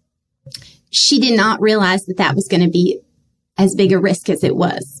 she did not realize that was going to be as big a risk as it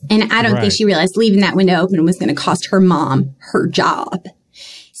was. And I don't think she realized leaving that window open was going to cost her mom her job.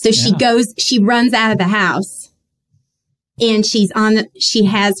 So she runs out of the house and she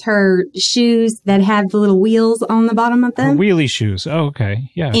has her shoes that have the little wheels on the bottom of them. Wheelie shoes. Oh, okay.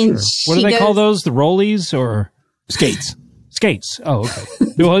 Yeah. And sure. What do they call those? The rollies or skates? Skates. Oh,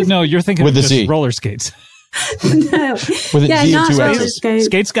 okay. No, you're thinking with of the just Z. roller skates. No. With a G not and two roller X's. skates.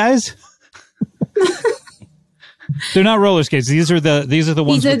 Skates, guys? They're not roller skates. These are the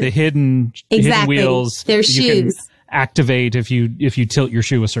ones with the hidden wheels. They're you shoes. Can activate if you tilt your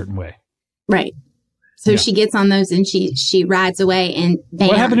shoe a certain way. Right. So she gets on those and she rides away, and bam.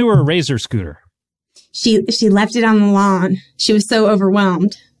 What happened to her razor scooter? She left it on the lawn. She was so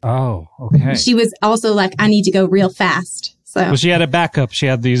overwhelmed. Oh, okay. She was also like, I need to go real fast. So Well, she had a backup. She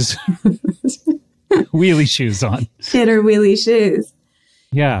had these wheelie shoes on. she had her wheelie shoes.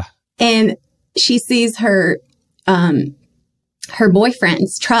 Yeah. And she sees her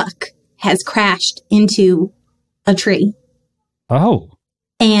boyfriend's truck has crashed into a tree. Oh.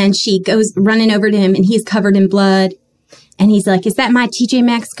 And she goes running over to him, and he's covered in blood. And he's like, is that my TJ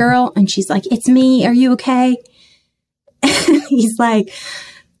Maxx girl? And she's like, it's me. Are you okay? And he's like,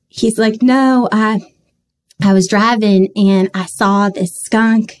 no, I was driving and I saw this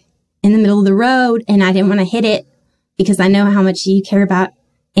skunk in the middle of the road, and I didn't want to hit it because I know how much you care about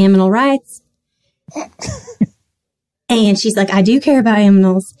animal rights. And she's like, I do care about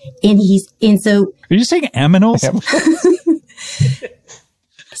animals. And so Are you saying aminals?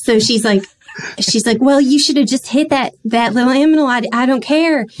 So she's like, well, you should have just hit that little animal. I don't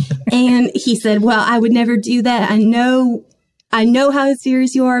care. And he said, well, I would never do that. I know how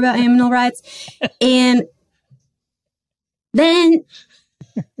serious you are about animal rights. And then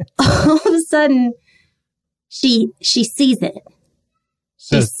all of a sudden she sees it.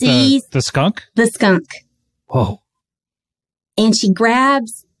 She sees the skunk? the skunk. Whoa. And she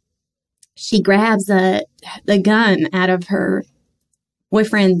grabs the gun out of her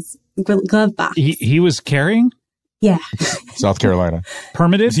boyfriend's glove box. He was carrying? Yeah. South Carolina.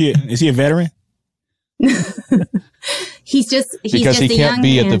 Permitted? Is he a veteran? He's just Because he a can't young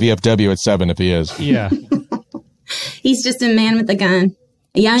be man. at the VFW at 7 if he is. Yeah. He's just a man with a gun.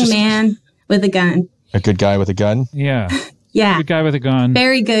 A young man with a gun. A good guy with a gun. Yeah. Yeah. Good guy with a gun.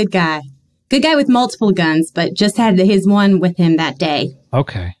 Very good guy. Good guy with multiple guns, but just had his one with him that day.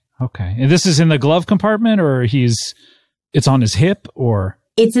 Okay. Okay. And this is in the glove compartment, or it's on his hip, or?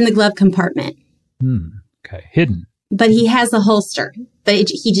 It's in the glove compartment. Okay. Hidden. But he has a holster. But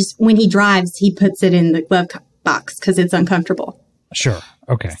he just, when he drives, he puts it in the glove box because it's uncomfortable. Sure.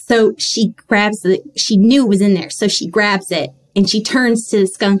 Okay. So she grabs she knew it was in there. So she grabs it and she turns to the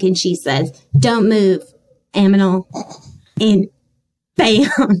skunk and she says, don't move, Aminal. And bam,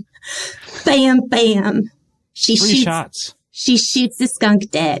 bam, bam. She Three shots. She shoots the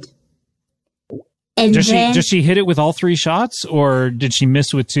skunk dead. And Does then she hit it with all 3 shots, or did she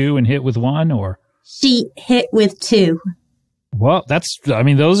miss with 2 and hit with 1, or? she hit with 2. Well, that's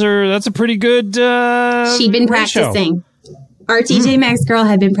a pretty good, She'd been ratio. practicing. Our TJ Maxx girl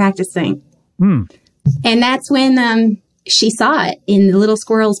had been practicing. And that's when she saw it in the little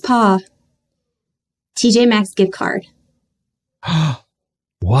squirrel's paw. TJ Maxx gift card.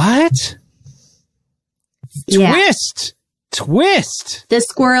 What? Yeah. Twist. The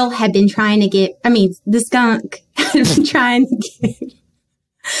squirrel had been trying to the skunk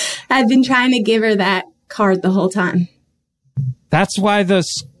had been trying to give her that card the whole time. That's why the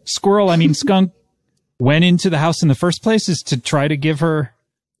skunk went into the house in the first place, is to try to give her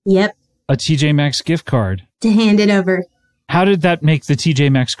Yep. a TJ Maxx gift card. To hand it over. How did that make the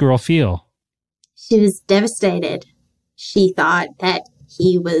TJ Maxx girl feel? She was devastated. She thought that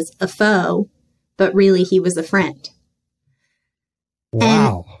he was a foe, but really he was a friend.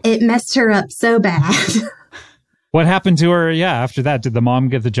 Wow. And it messed her up so bad. What happened to her? Yeah, after that, did the mom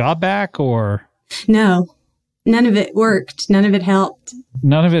get the job back, or? No, none of it worked. None of it helped.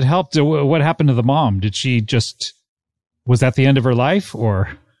 None of it helped. What happened to the mom? Was that the end of her life,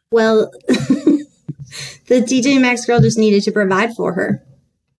 or? Well, the TJ Maxx girl just needed to provide for her.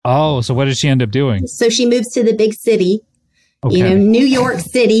 Oh, so what did she end up doing? So she moves to the big city, Okay. New York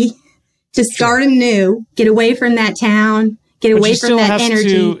City, to start anew, get away from that town, get But away she from still that has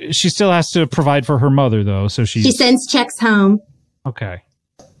energy. she still has to provide for her mother, though. So She sends checks home. Okay.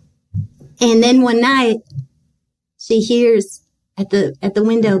 And then one night, she hears at the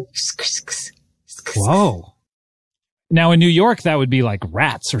window. Whoa. Now in New York, that would be like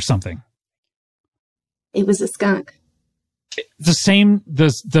rats or something. It was a skunk.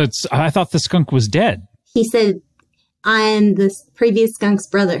 I thought the skunk was dead. He said, I am the previous skunk's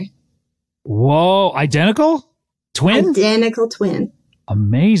brother. Whoa. Identical? Twin? Identical twin.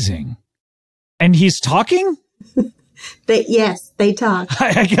 Amazing. And he's talking? Yes, they talk.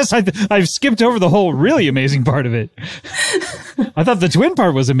 I guess I've skipped over the whole really amazing part of it. I thought the twin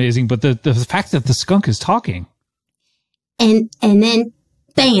part was amazing, but the fact that the skunk is talking. And then,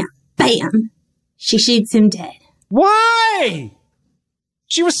 bam, bam, she shoots him dead. Why?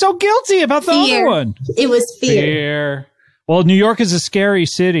 She was so guilty about the Fear. other one. It was fear. Well, New York is a scary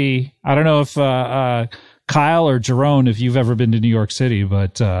city. I don't know if Kyle or Jerone, if you've ever been to New York City,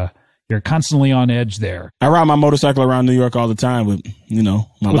 but You're constantly on edge there. I ride my motorcycle around New York all the time with,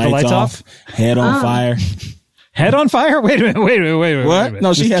 my lights off, head on fire. Head on fire? Wait a minute. What?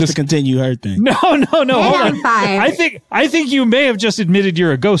 No, she has to continue her thing. No. Hold on. Fire. I think you may have just admitted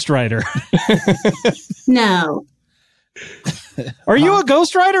you're a ghostwriter. No. Are you a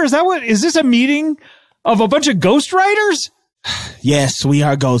ghostwriter? Is this a meeting of a bunch of ghostwriters? Yes, we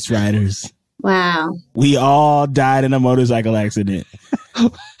are ghostwriters. Wow. We all died in a motorcycle accident.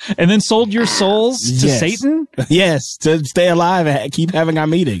 And then sold your souls to Satan? Yes, to stay alive and keep having our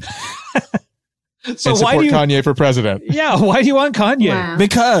meetings. So why do you Kanye for president? Yeah, why do you want Kanye? Wow.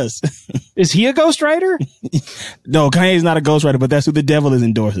 Because is he a ghostwriter? No, Kanye's not a ghostwriter, but that's who the devil is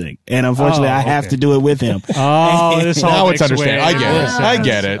endorsing. And unfortunately, I have to do it with him. Oh, this all now makes it's understandable. I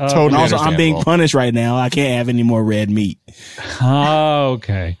get it. Totally. And also, understandable. I'm being punished right now. I can't have any more red meat. Oh,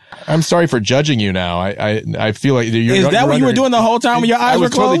 okay. I'm sorry for judging you now. I feel like Is that what you were doing the whole time when your eyes were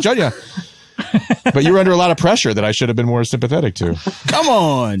closed? Totally judging. But you were under a lot of pressure that I should have been more sympathetic to. Come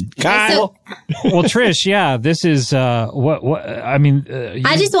on, Kyle. Well, Trish, yeah, this is what I mean.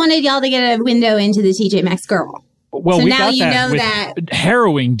 I just wanted y'all to get a window into the TJ Maxx Girl. Well, so we now got you that know with that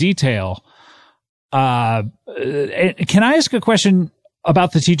harrowing detail. Can I ask a question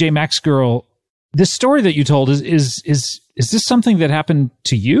about the TJ Maxx Girl? This story that you told is this something that happened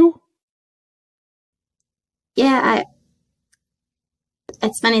to you? Yeah,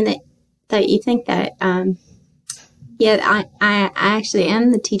 it's funny that you think that. Yeah, I actually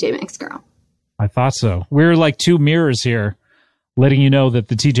am the TJ Maxx Girl. I thought so. We're like two mirrors here, letting you know that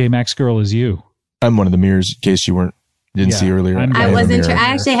the TJ Maxx Girl is you. I'm one of the mirrors, in case you didn't see earlier. I wasn't sure.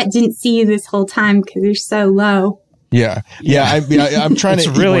 I actually didn't see you this whole time because you're so low. Yeah. I'm trying to.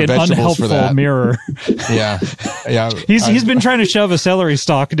 It's really eat an more vegetables for unhelpful that. mirror. Yeah. He's been trying to shove a celery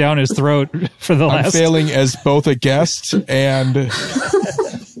stalk down his throat for the last. I'm failing as both a guest and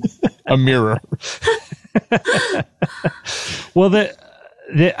a mirror. Well,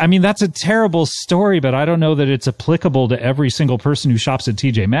 I mean, that's a terrible story, but I don't know that it's applicable to every single person who shops at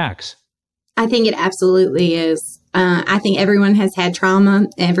TJ Maxx. I think it absolutely is. I think everyone has had trauma.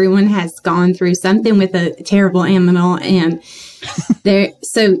 Everyone has gone through something with a terrible animal. And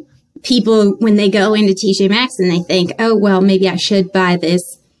so people, when they go into TJ Maxx and they think, oh, well, maybe I should buy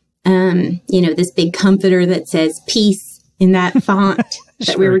this, this big comforter that says peace in that font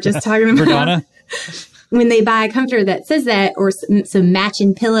that we were just talking about. Verdana? When they buy a comforter that says that, or some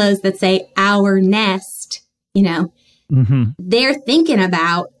matching pillows that say our nest, they're thinking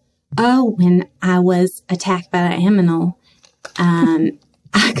about, oh, when I was attacked by that animal,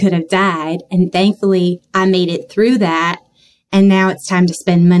 I could have died. And thankfully, I made it through that. And now it's time to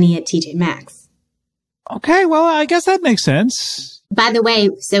spend money at TJ Maxx. Okay, well, I guess that makes sense. By the way,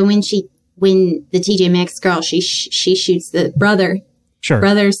 so when the TJ Maxx Girl, she shoots the brother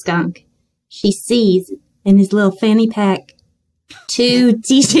skunk, she sees in his little fanny pack 2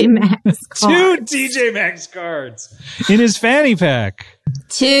 TJ Maxx cards. 2 TJ Maxx cards in his fanny pack.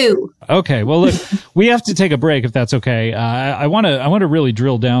 2. Okay, well, look, we have to take a break if that's okay. I want to really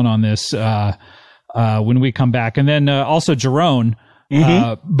drill down on this when we come back, and then also Jerone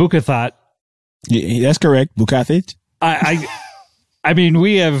Buckethat. Yeah, that's correct, Buckethat. I mean,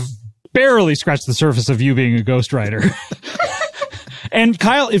 we have barely scratched the surface of you being a ghostwriter. And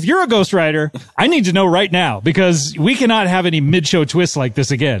Kyle, if you're a ghostwriter, I need to know right now, because we cannot have any mid-show twists like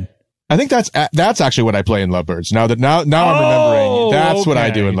this again. I think that's actually what I play in Lovebirds. Now I'm remembering. That's what I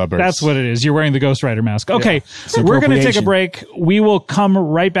do in Lovebirds. That's what it is. You're wearing the ghostwriter mask. Okay, so we're going to take a break. We will come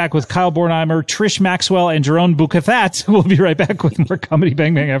right back with Kyle Bornheimer, Trish Maxwell, and Jerone Buckethat. We'll be right back with more Comedy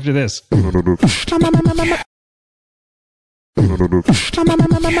Bang Bang after this.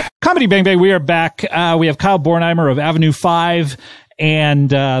 Comedy Bang Bang, we are back. We have Kyle Bornheimer of Avenue 5 and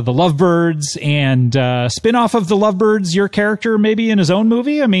the Lovebirds, and spin-off of the Lovebirds, your character maybe in his own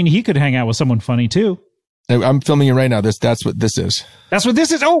movie. I mean, he could hang out with someone funny too. I'm filming it right now. That's what this is. That's what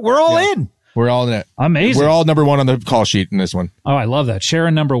this is. Oh, we're all in. We're all in it. Amazing. We're all number 1 on the call sheet in this one. Oh, I love that.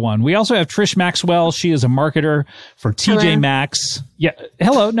 Sharon number 1. We also have Trish Maxwell. She is a marketer for TJ Maxx. Yeah.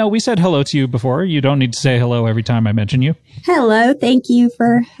 Hello. No, we said hello to you before. You don't need to say hello every time I mention you. Hello. Thank you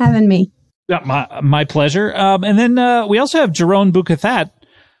for having me. My pleasure. And then we also have Jerone Buckethat.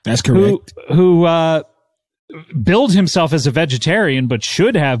 That's correct. Who billed himself as a vegetarian, but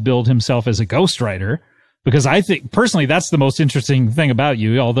should have billed himself as a ghostwriter. Because I think, personally, that's the most interesting thing about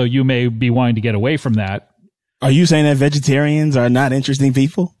you, although you may be wanting to get away from that. Are you saying that vegetarians are not interesting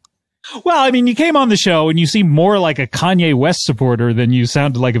people? Well, I mean, you came on the show and you seem more like a Kanye West supporter than you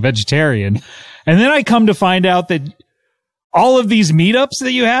sounded like a vegetarian. And then I come to find out that all of these meetups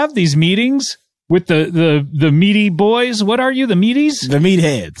that you have, these meetings, with the meaty boys. What are you? The meaties? The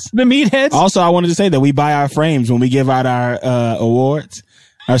meatheads. The meatheads? Also, I wanted to say that we buy our frames when we give out our awards,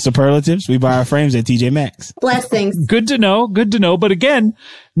 our superlatives. We buy our frames at TJ Maxx. Blessings. Good to know. Good to know. But again,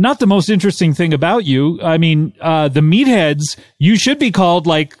 not the most interesting thing about you. I mean, the meatheads, you should be called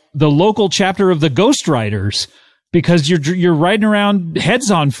like the local chapter of the Ghost Riders, because you're riding around heads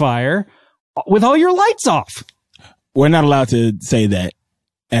on fire with all your lights off. We're not allowed to say that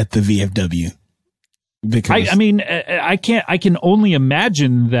at the VFW. Because I mean, I can only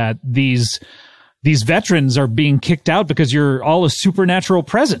imagine that these veterans are being kicked out because you're all a supernatural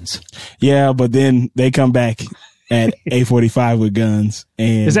presence. Yeah, but then they come back at 8:45 with guns.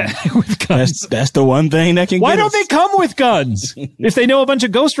 And is that with guns? That's the one thing that can Why get don't us. they come with guns? If they know a bunch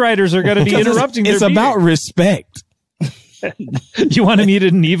of Ghost Riders are going to be interrupting their It's about respect. You want to meet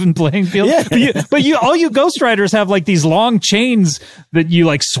at an even playing field? Yeah. But all you Ghost Riders have like these long chains that you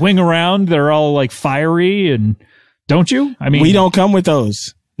like swing around. They're all like fiery, and don't you? I mean, we don't come with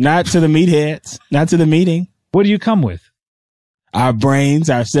those. Not to the meatheads. Not to the meeting. What do you come with? Our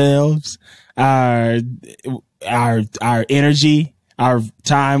brains, ourselves, our energy, our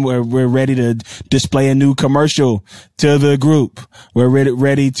time where we're ready to display a new commercial to the group. We're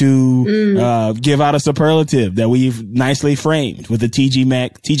ready to give out a superlative that we've nicely framed with a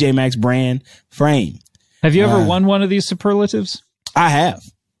TJ Maxx brand frame. Have you ever won one of these superlatives? I have.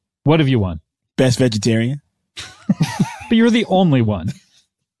 What have you won? Best vegetarian. But you're the only one.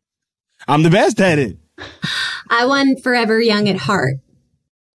 I'm the best at it. I won Forever Young at Heart.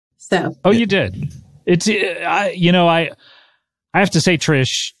 So. Oh, you did. It's, I have to say,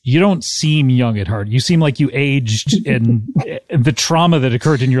 Trish, you don't seem young at heart. You seem like you aged in the trauma that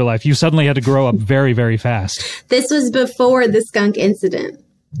occurred in your life. You suddenly had to grow up very, very fast. This was before the skunk incident.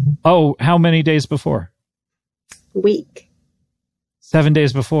 Oh, how many days before? Week. 7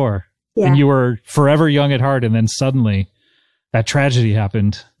 days before. Yeah. And you were forever young at heart, and then suddenly that tragedy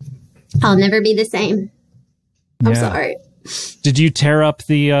happened. I'll never be the same. I'm sorry. Did you tear up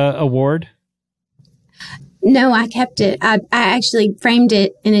the award? No, I kept it. I actually framed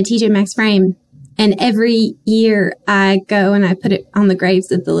it in a TJ Maxx frame. And every year I go and I put it on the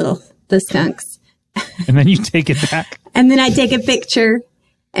graves of the skunks. And then you take it back? And then I take a picture.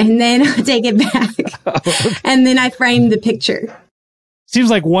 And then I take it back. Oh, okay. And then I frame the picture. Seems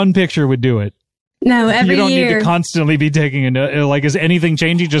like one picture would do it. No, every year. You don't need to constantly be taking like, is anything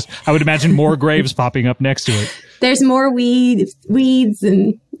changing? Just, I would imagine more graves popping up next to it. There's more weeds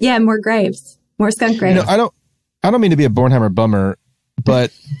and more graves, more skunk graves. You know, I don't mean to be a Bornheimer bummer,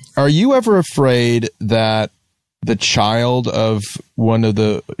 but are you ever afraid that the child of one of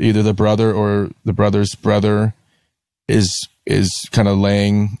either the brother or the brother's brother is kind of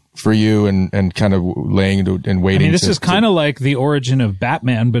laying for you and kind of laying and waiting? I mean, this is kind of like the origin of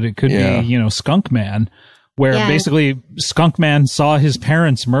Batman, but it could be, Skunk Man, where basically Skunk Man saw his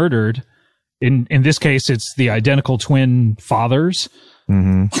parents murdered. In this case, it's the identical twin fathers.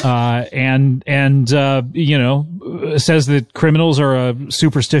 Mm-hmm. Says that criminals are a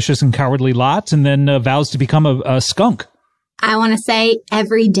superstitious and cowardly lot, and then vows to become a skunk. I want to say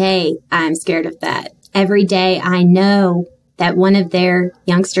every day I'm scared of that. Every day I know that one of their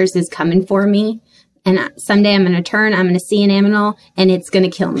youngsters is coming for me, and someday I'm going to see an aminal, and it's going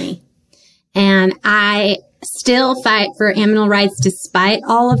to kill me. And I still fight for aminal rights despite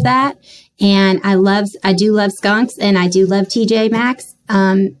all of that. And I do love skunks, and I do love TJ Maxx.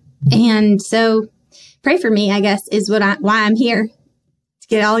 And so pray for me, I guess, is why I'm here, to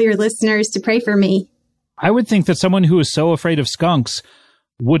get all your listeners to pray for me. I would think that someone who is so afraid of skunks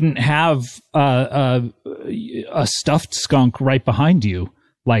wouldn't have a stuffed skunk right behind you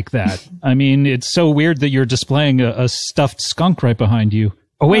like that. I mean, it's so weird that you're displaying a stuffed skunk right behind you.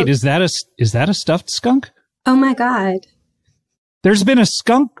 Oh, wait, is that a stuffed skunk? Oh my God. There's been a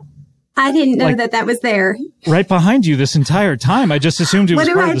skunk. I didn't know that was there. Right behind you this entire time. I just assumed it was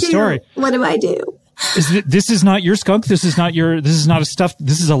part of the story. What do I do? This is not your skunk. This is not a stuffed.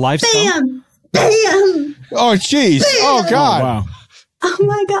 This is a live skunk. Bam! Oh, jeez. Bam! Oh, God. Oh, wow. Oh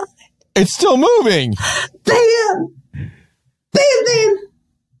my God. It's still moving. Bam! Bam, bam!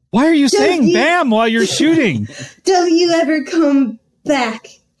 Why are you saying bam while you're shooting? Don't you ever come back,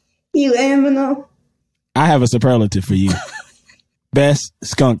 you aminal. I have a superlative for you. Best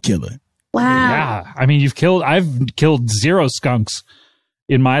skunk killer. Wow. Yeah. I mean, I've killed 0 skunks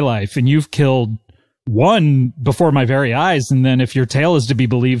in my life, and you've killed 1 before my very eyes. And then if your tale is to be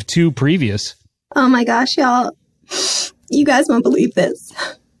believed, 2 previous. Oh my gosh, y'all. You guys won't believe this.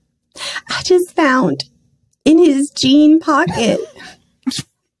 I just found in his jean pocket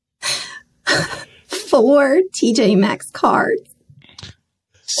 4 TJ Maxx cards.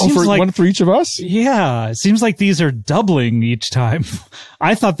 Seems for like one for each of us? Yeah, it seems like these are doubling each time.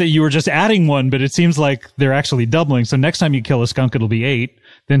 I thought that you were just adding one, but it seems like they're actually doubling. So next time you kill a skunk, it'll be 8,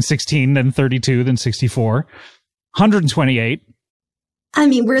 then 16, then 32, then 64, 128. I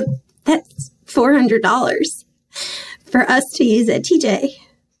mean, that's $400 for us to use at TJ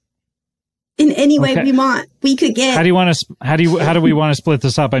in any way we want. We could get. How do we want to split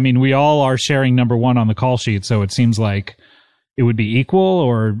this up? I mean, we all are sharing number 1 on the call sheet, so it seems like it would be equal,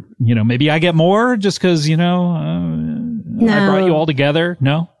 or, maybe I get more just because, I brought you all together.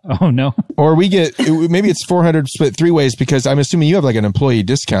 No? Oh, no. Or maybe it's 400 split 3 ways, because I'm assuming you have like an employee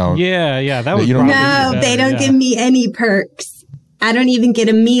discount. Yeah. That would you don't probably be better, they don't give me any perks. I don't even get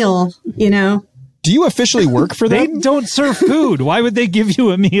a meal, Do you officially work for them? They don't serve food. Why would they give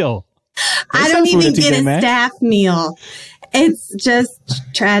you a meal? I don't even get a staff meal. It's just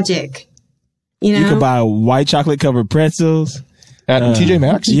tragic. You could buy white chocolate covered pretzels at TJ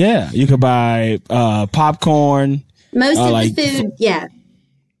Maxx. Yeah, you could buy popcorn. Most of the food, yeah.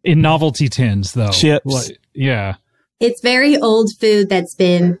 In novelty tins, though. Chips. Yeah. It's very old food that's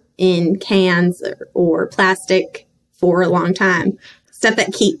been in cans or plastic for a long time. Stuff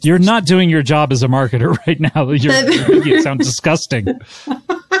that keeps. You're not doing your job as a marketer right now. You're making it sound disgusting.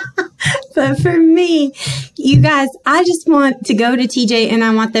 But for me, you guys, I just want to go to TJ and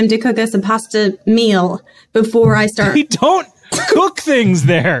I want them to cook us a pasta meal before I start. They don't cook things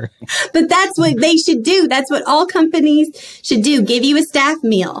there. But that's what they should do. That's what all companies should do. Give you a staff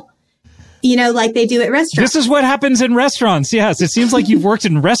meal. Like they do at restaurants. This is what happens in restaurants. Yes. It seems like you've worked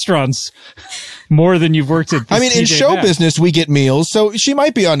in restaurants more than you've worked at this in TJ show Maxx. business, we get meals. So she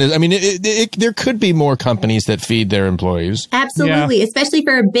might be on this. I mean, there could be more companies that feed their employees. Absolutely. Yeah. Especially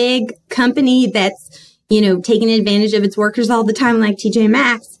for a big company that's, taking advantage of its workers all the time, like TJ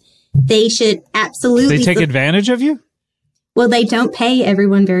Maxx. They should absolutely. They take advantage of you? Well, they don't pay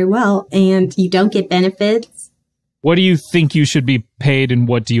everyone very well, and you don't get benefits. What do you think you should be paid, and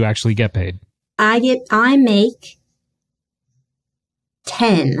what do you actually get paid? I make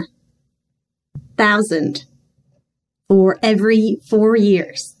 $10,000 for every 4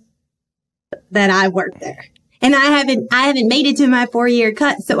 years that I work there. And I haven't made it to my 4-year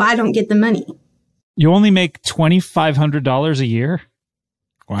cut, so I don't get the money. You only make $2,500 a year?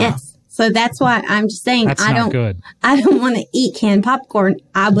 Wow. Yes. So that's why I'm just saying That's not good. I don't want to eat canned popcorn.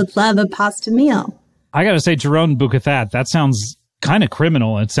 I would love a pasta meal. I got to say, Jerone Buckethat, that sounds kind of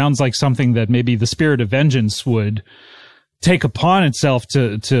criminal. It sounds like something that maybe the spirit of vengeance would take upon itself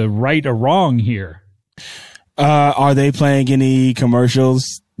to right a wrong here. Are they playing any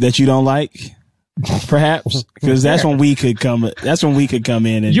commercials that you don't like? Perhaps, because that's when we could come. That's when we could come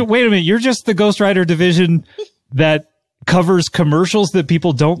in and wait a minute. You're just the Ghostwriter division that covers commercials that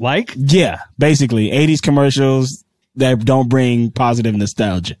people don't like. Yeah, basically 80s commercials that don't bring positive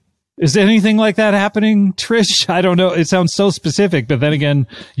nostalgia. Is anything like that happening, Trish? I don't know. It sounds so specific, but then again,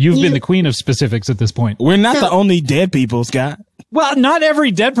 you've been the queen of specifics at this point. We're not the only dead people, Scott. Well, not every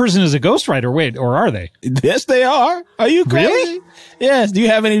dead person is a ghostwriter. Wait, or are they? Yes, they are. Are you crazy? Really? Yes. Do you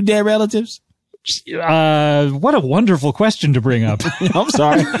have any dead relatives? What a wonderful question to bring up. I'm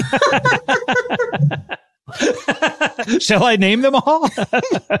sorry. Shall I name them all?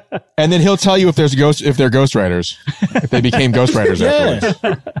 And then he'll tell you if they're ghostwriters, if they became ghostwriters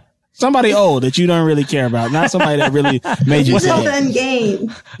afterwards. Somebody old that you don't really care about, not somebody that really made you Well sad. done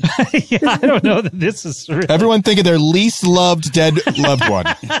game. Yeah, I don't know that this is real. Everyone think of their least loved dead loved one.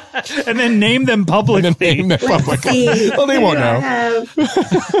 And then name them publicly. And then name them publicly. Well, they won't know.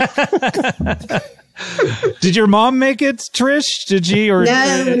 Did your mom make it, Trish? Did she? Or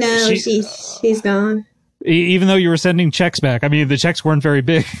No, she's gone. Even though you were sending checks back. I mean, the checks weren't very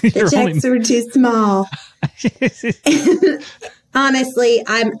big. The checks were too small. Honestly,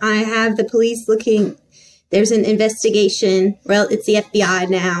 I have the police looking. There's an investigation. Well, it's the FBI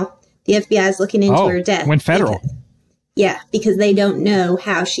now. The FBI is looking into her death. Went federal. Because they don't know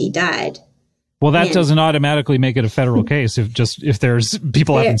how she died. Well, that doesn't automatically make it a federal case if there's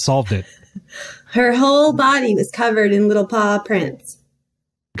people haven't solved it. Her whole body was covered in little paw prints.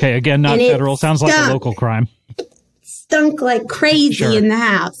 Okay, again, not federal. Sounds like a local crime. Stunk like crazy in the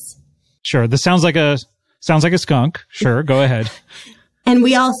house. Sure, this sounds like a skunk. Sure, go ahead. And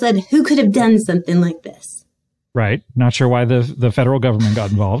we all said, who could have done something like this? Right. Not sure why the federal government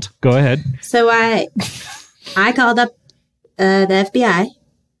got involved. Go ahead. So I called up the FBI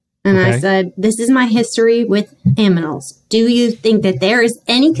and I said, this is my history with aminals. Do you think that there is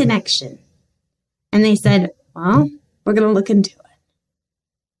any connection? And they said, well, we're going to look into it.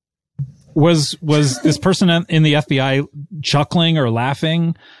 Was this person in the FBI chuckling or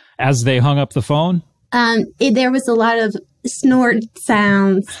laughing as they hung up the phone? There was a lot of snort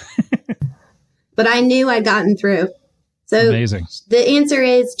sounds, but I knew I'd gotten through. So amazing. The answer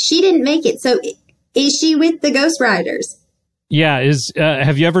is she didn't make it. So is she with the Ghost Riders? Yeah.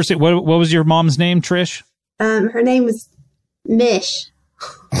 Have you ever seen, what was your mom's name, Trish? Her name was Mish.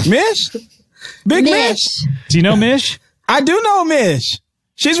 Mish? Big Mish? Do you know Mish? I do know Mish.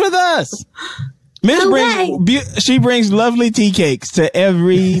 She's with us. Mish she brings lovely tea cakes to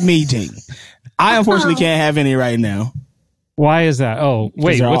every meeting. I unfortunately can't have any right now. Why is that? Oh,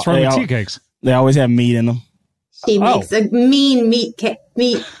 wait, what's wrong with tea cakes? They always have meat in them. She makes a mean meat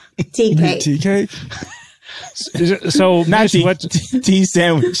tea cake. Tea cake? So, not Mish, tea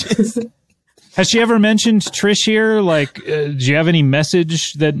sandwiches. Has she ever mentioned Trish here? Like, do you have any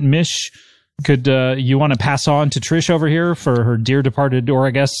message that Mish could you want to pass on to Trish over here for her dear departed, or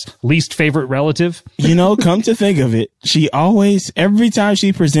I guess least favorite relative? You know, come to think of it, she always, every time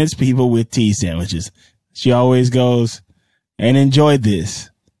she presents people with tea sandwiches, she always goes, and enjoy this.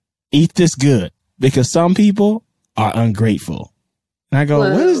 Eat this good, because some people are ungrateful. And I go,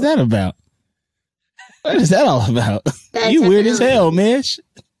 Whoa. What is that about? What is that all about? You weird as hell, Mish.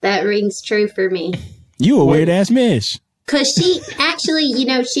 That rings true for me. You a weird ass Mish. Because she actually,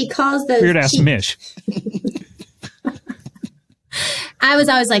 she calls those weird ass Mish. I was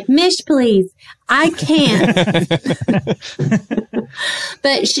always like, Mish, please. I can't.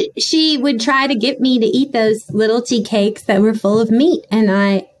 But she would try to get me to eat those little tea cakes that were full of meat. And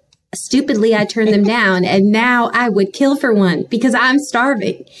I turned them down. And now I would kill for one because I'm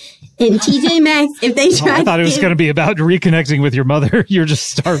starving. And TJ Maxx, if they try I thought it was going to be about reconnecting with your mother. You're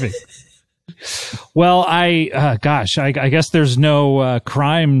just starving. Well, I guess there's no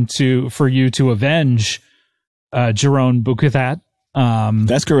crime for you to avenge Jerone Buckethat.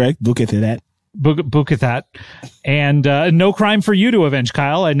 That's correct, Buckethat. Buckethat. And no crime for you to avenge,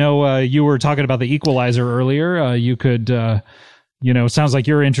 Kyle. I know you were talking about the Equalizer earlier. You could, it sounds like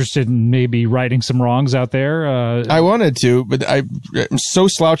you're interested in maybe righting some wrongs out there. I wanted to, but I'm so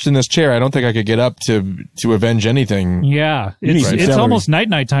slouched in this chair, I don't think I could get up to avenge anything. Yeah, it's almost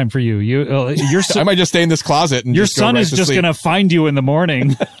night time for you. I might just stay in this closet. And your son is just going to find you in the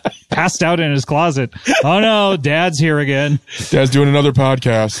morning, passed out in his closet. Oh no, Dad's here again. Dad's doing another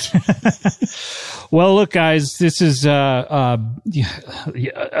podcast. Well, look, guys, this is a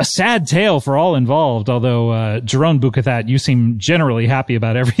sad tale for all involved, although Jerone Buckethat, you seem generally happy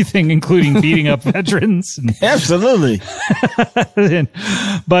about everything, including beating up veterans. Absolutely.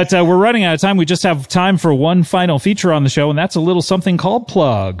 But we're running out of time. We just have time for one final feature on the show, and that's a little something called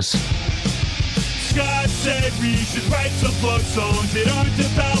plugs. Scott said we should write some plug songs that aren't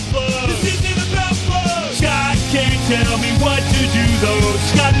about plugs. This isn't about plugs. Scott can't tell me what to do, though.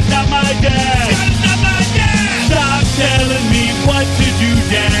 Scott is not my dad. Scott is not my dad. Stop telling me what to do,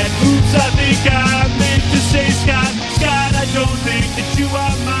 Dad. Oops, I think I meant to say Scott. Scott, I don't think that you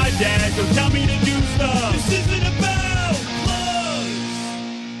are my dad. Don't tell me to do stuff. This isn't about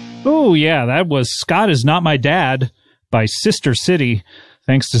plugs. Oh, yeah, that was Scott is Not My Dad by Sister City.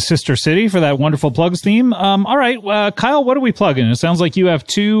 Thanks to Sister City for that wonderful plugs theme. All right, Kyle, what are we plugging? It sounds like you have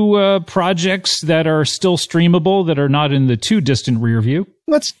two projects that are still streamable that are not in the too distant rear view.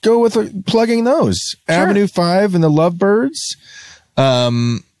 Let's go with plugging those. Sure. Avenue 5 and the Lovebirds.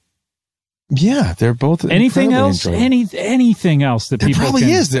 Yeah, they're both. Anything else? Anything else that there people probably can...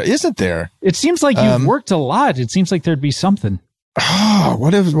 isn't there? It seems like you've worked a lot. It seems like there'd be something. Oh,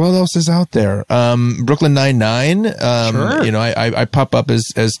 what else is out there? Brooklyn Nine-Nine. Sure. I pop up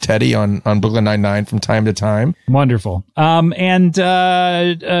as Teddy on Brooklyn Nine-Nine from time to time. Wonderful. And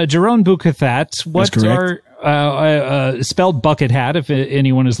Jerone Buckethat, what are spelled Buckethat if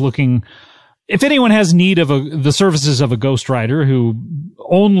anyone is looking, if anyone has need of the services of a ghostwriter who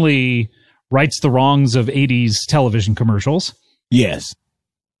only rights the wrongs of 80s television commercials. Yes.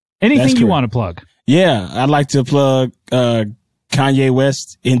 Anything you want to plug? Yeah, I'd like to plug Kanye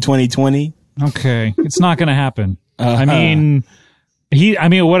West in 2020. Okay, it's not going to happen. What I mean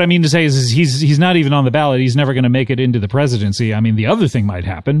to say is he's not even on the ballot. He's never going to make it into the presidency. I mean, the other thing might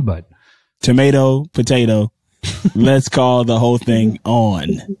happen, but tomato, potato. Let's call the whole thing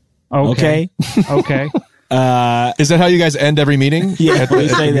on. Okay. Is that how you guys end every meeting? Yeah, we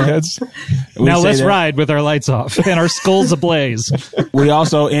say that. Now let's ride with our lights off and our skulls ablaze. We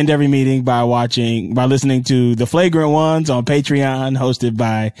also end every meeting by listening to The Flagrant Ones on Patreon, hosted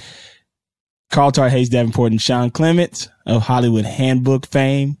by Carl Tart, Hayes Davenport, and Sean Clements of Hollywood Handbook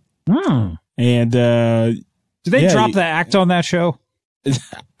fame. And do they drop the act on that show?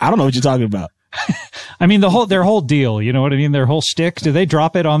 I don't know what you're talking about. I mean, their whole deal, you know what I mean? Their whole shtick. Do they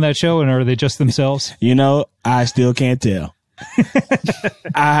drop it on that show, and are they just themselves? I still can't tell.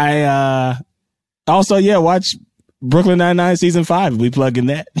 Also, yeah, watch Brooklyn Nine-Nine season 5. We plug in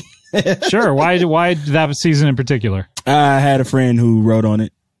that. Sure. Why that season in particular? I had a friend who wrote on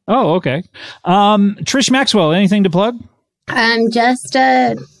it. Oh, okay. Trish Maxwell, anything to plug? Just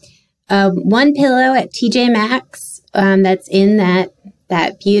one pillow at TJ Maxx that's in that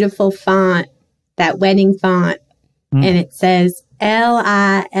beautiful font, that wedding font, and it says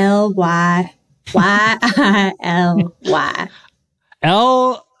Lilyyly. Lyly.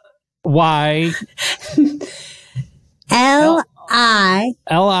 L-Y. L-I-L-Y.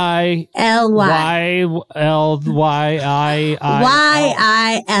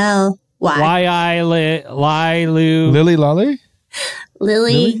 Lily Lolly?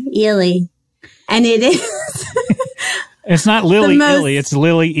 Lily. And it is. It's not Lily Illy, it's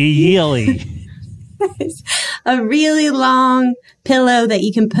Lily Ely. A really long pillow that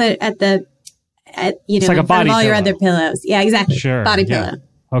you can put at it's like a in front body of all your pillow. other pillows. Yeah, exactly. Sure. Body yeah. pillow.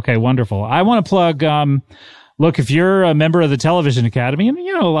 Okay, wonderful. I want to plug, look, if you're a member of the Television Academy, and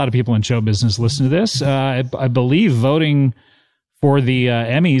a lot of people in show business listen to this, I believe voting for the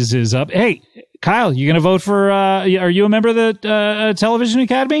Emmys is up. Hey, Kyle, you going to vote for, are you a member of the Television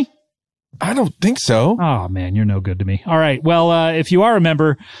Academy? I don't think so. Oh, man, you're no good to me. All right. Well, if you are a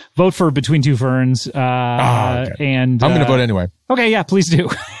member, vote for Between Two Ferns. Okay. And I'm going to vote anyway. Okay, yeah, please do.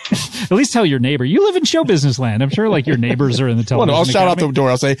 At least tell your neighbor. You live in show business land. I'm sure like your neighbors are in the Television I'll shout out Academy. the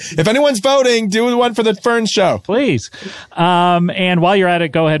door. I'll say, if anyone's voting, do one for the Ferns show. Please. And while you're at it,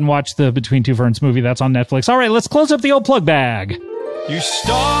 go ahead and watch the Between Two Ferns movie. That's on Netflix. All right, let's close up the old plug bag. You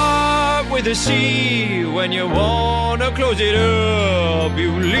start with a C when you want to close it up.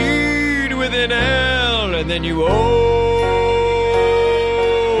 You lead with an L and then you open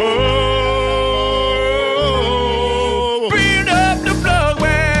up the plug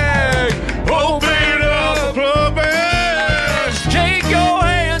bag. Open up the plug bag. Take your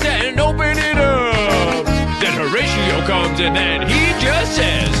hand and open it up. Then Horatio comes and then he just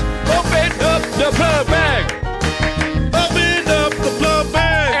says, open up the plug bag. Open up the plug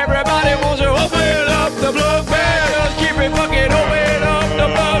bag. Everybody wants to open up the plug bag. Just keep it fucking open up the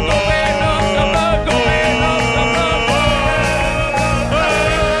plug. Open up the plug. Open up the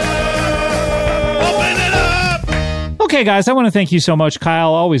plug. Open it up. Okay, guys, I want to thank you so much,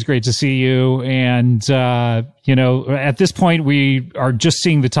 Kyle. Always great to see you. And, at this point, we are just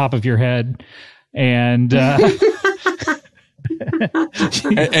seeing the top of your head. And...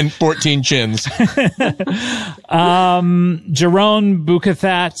 and 14 chins. Jerone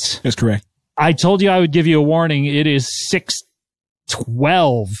Buckethat. That's correct. I told you I would give you a warning. It is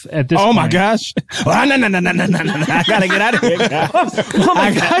 6:12 at this point. Oh my gosh. Oh, no. I gotta get out of here. Oh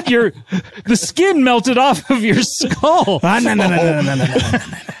my God, the skin melted off of your skull. No.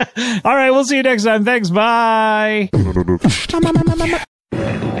 All right, we'll see you next time. Thanks. Bye.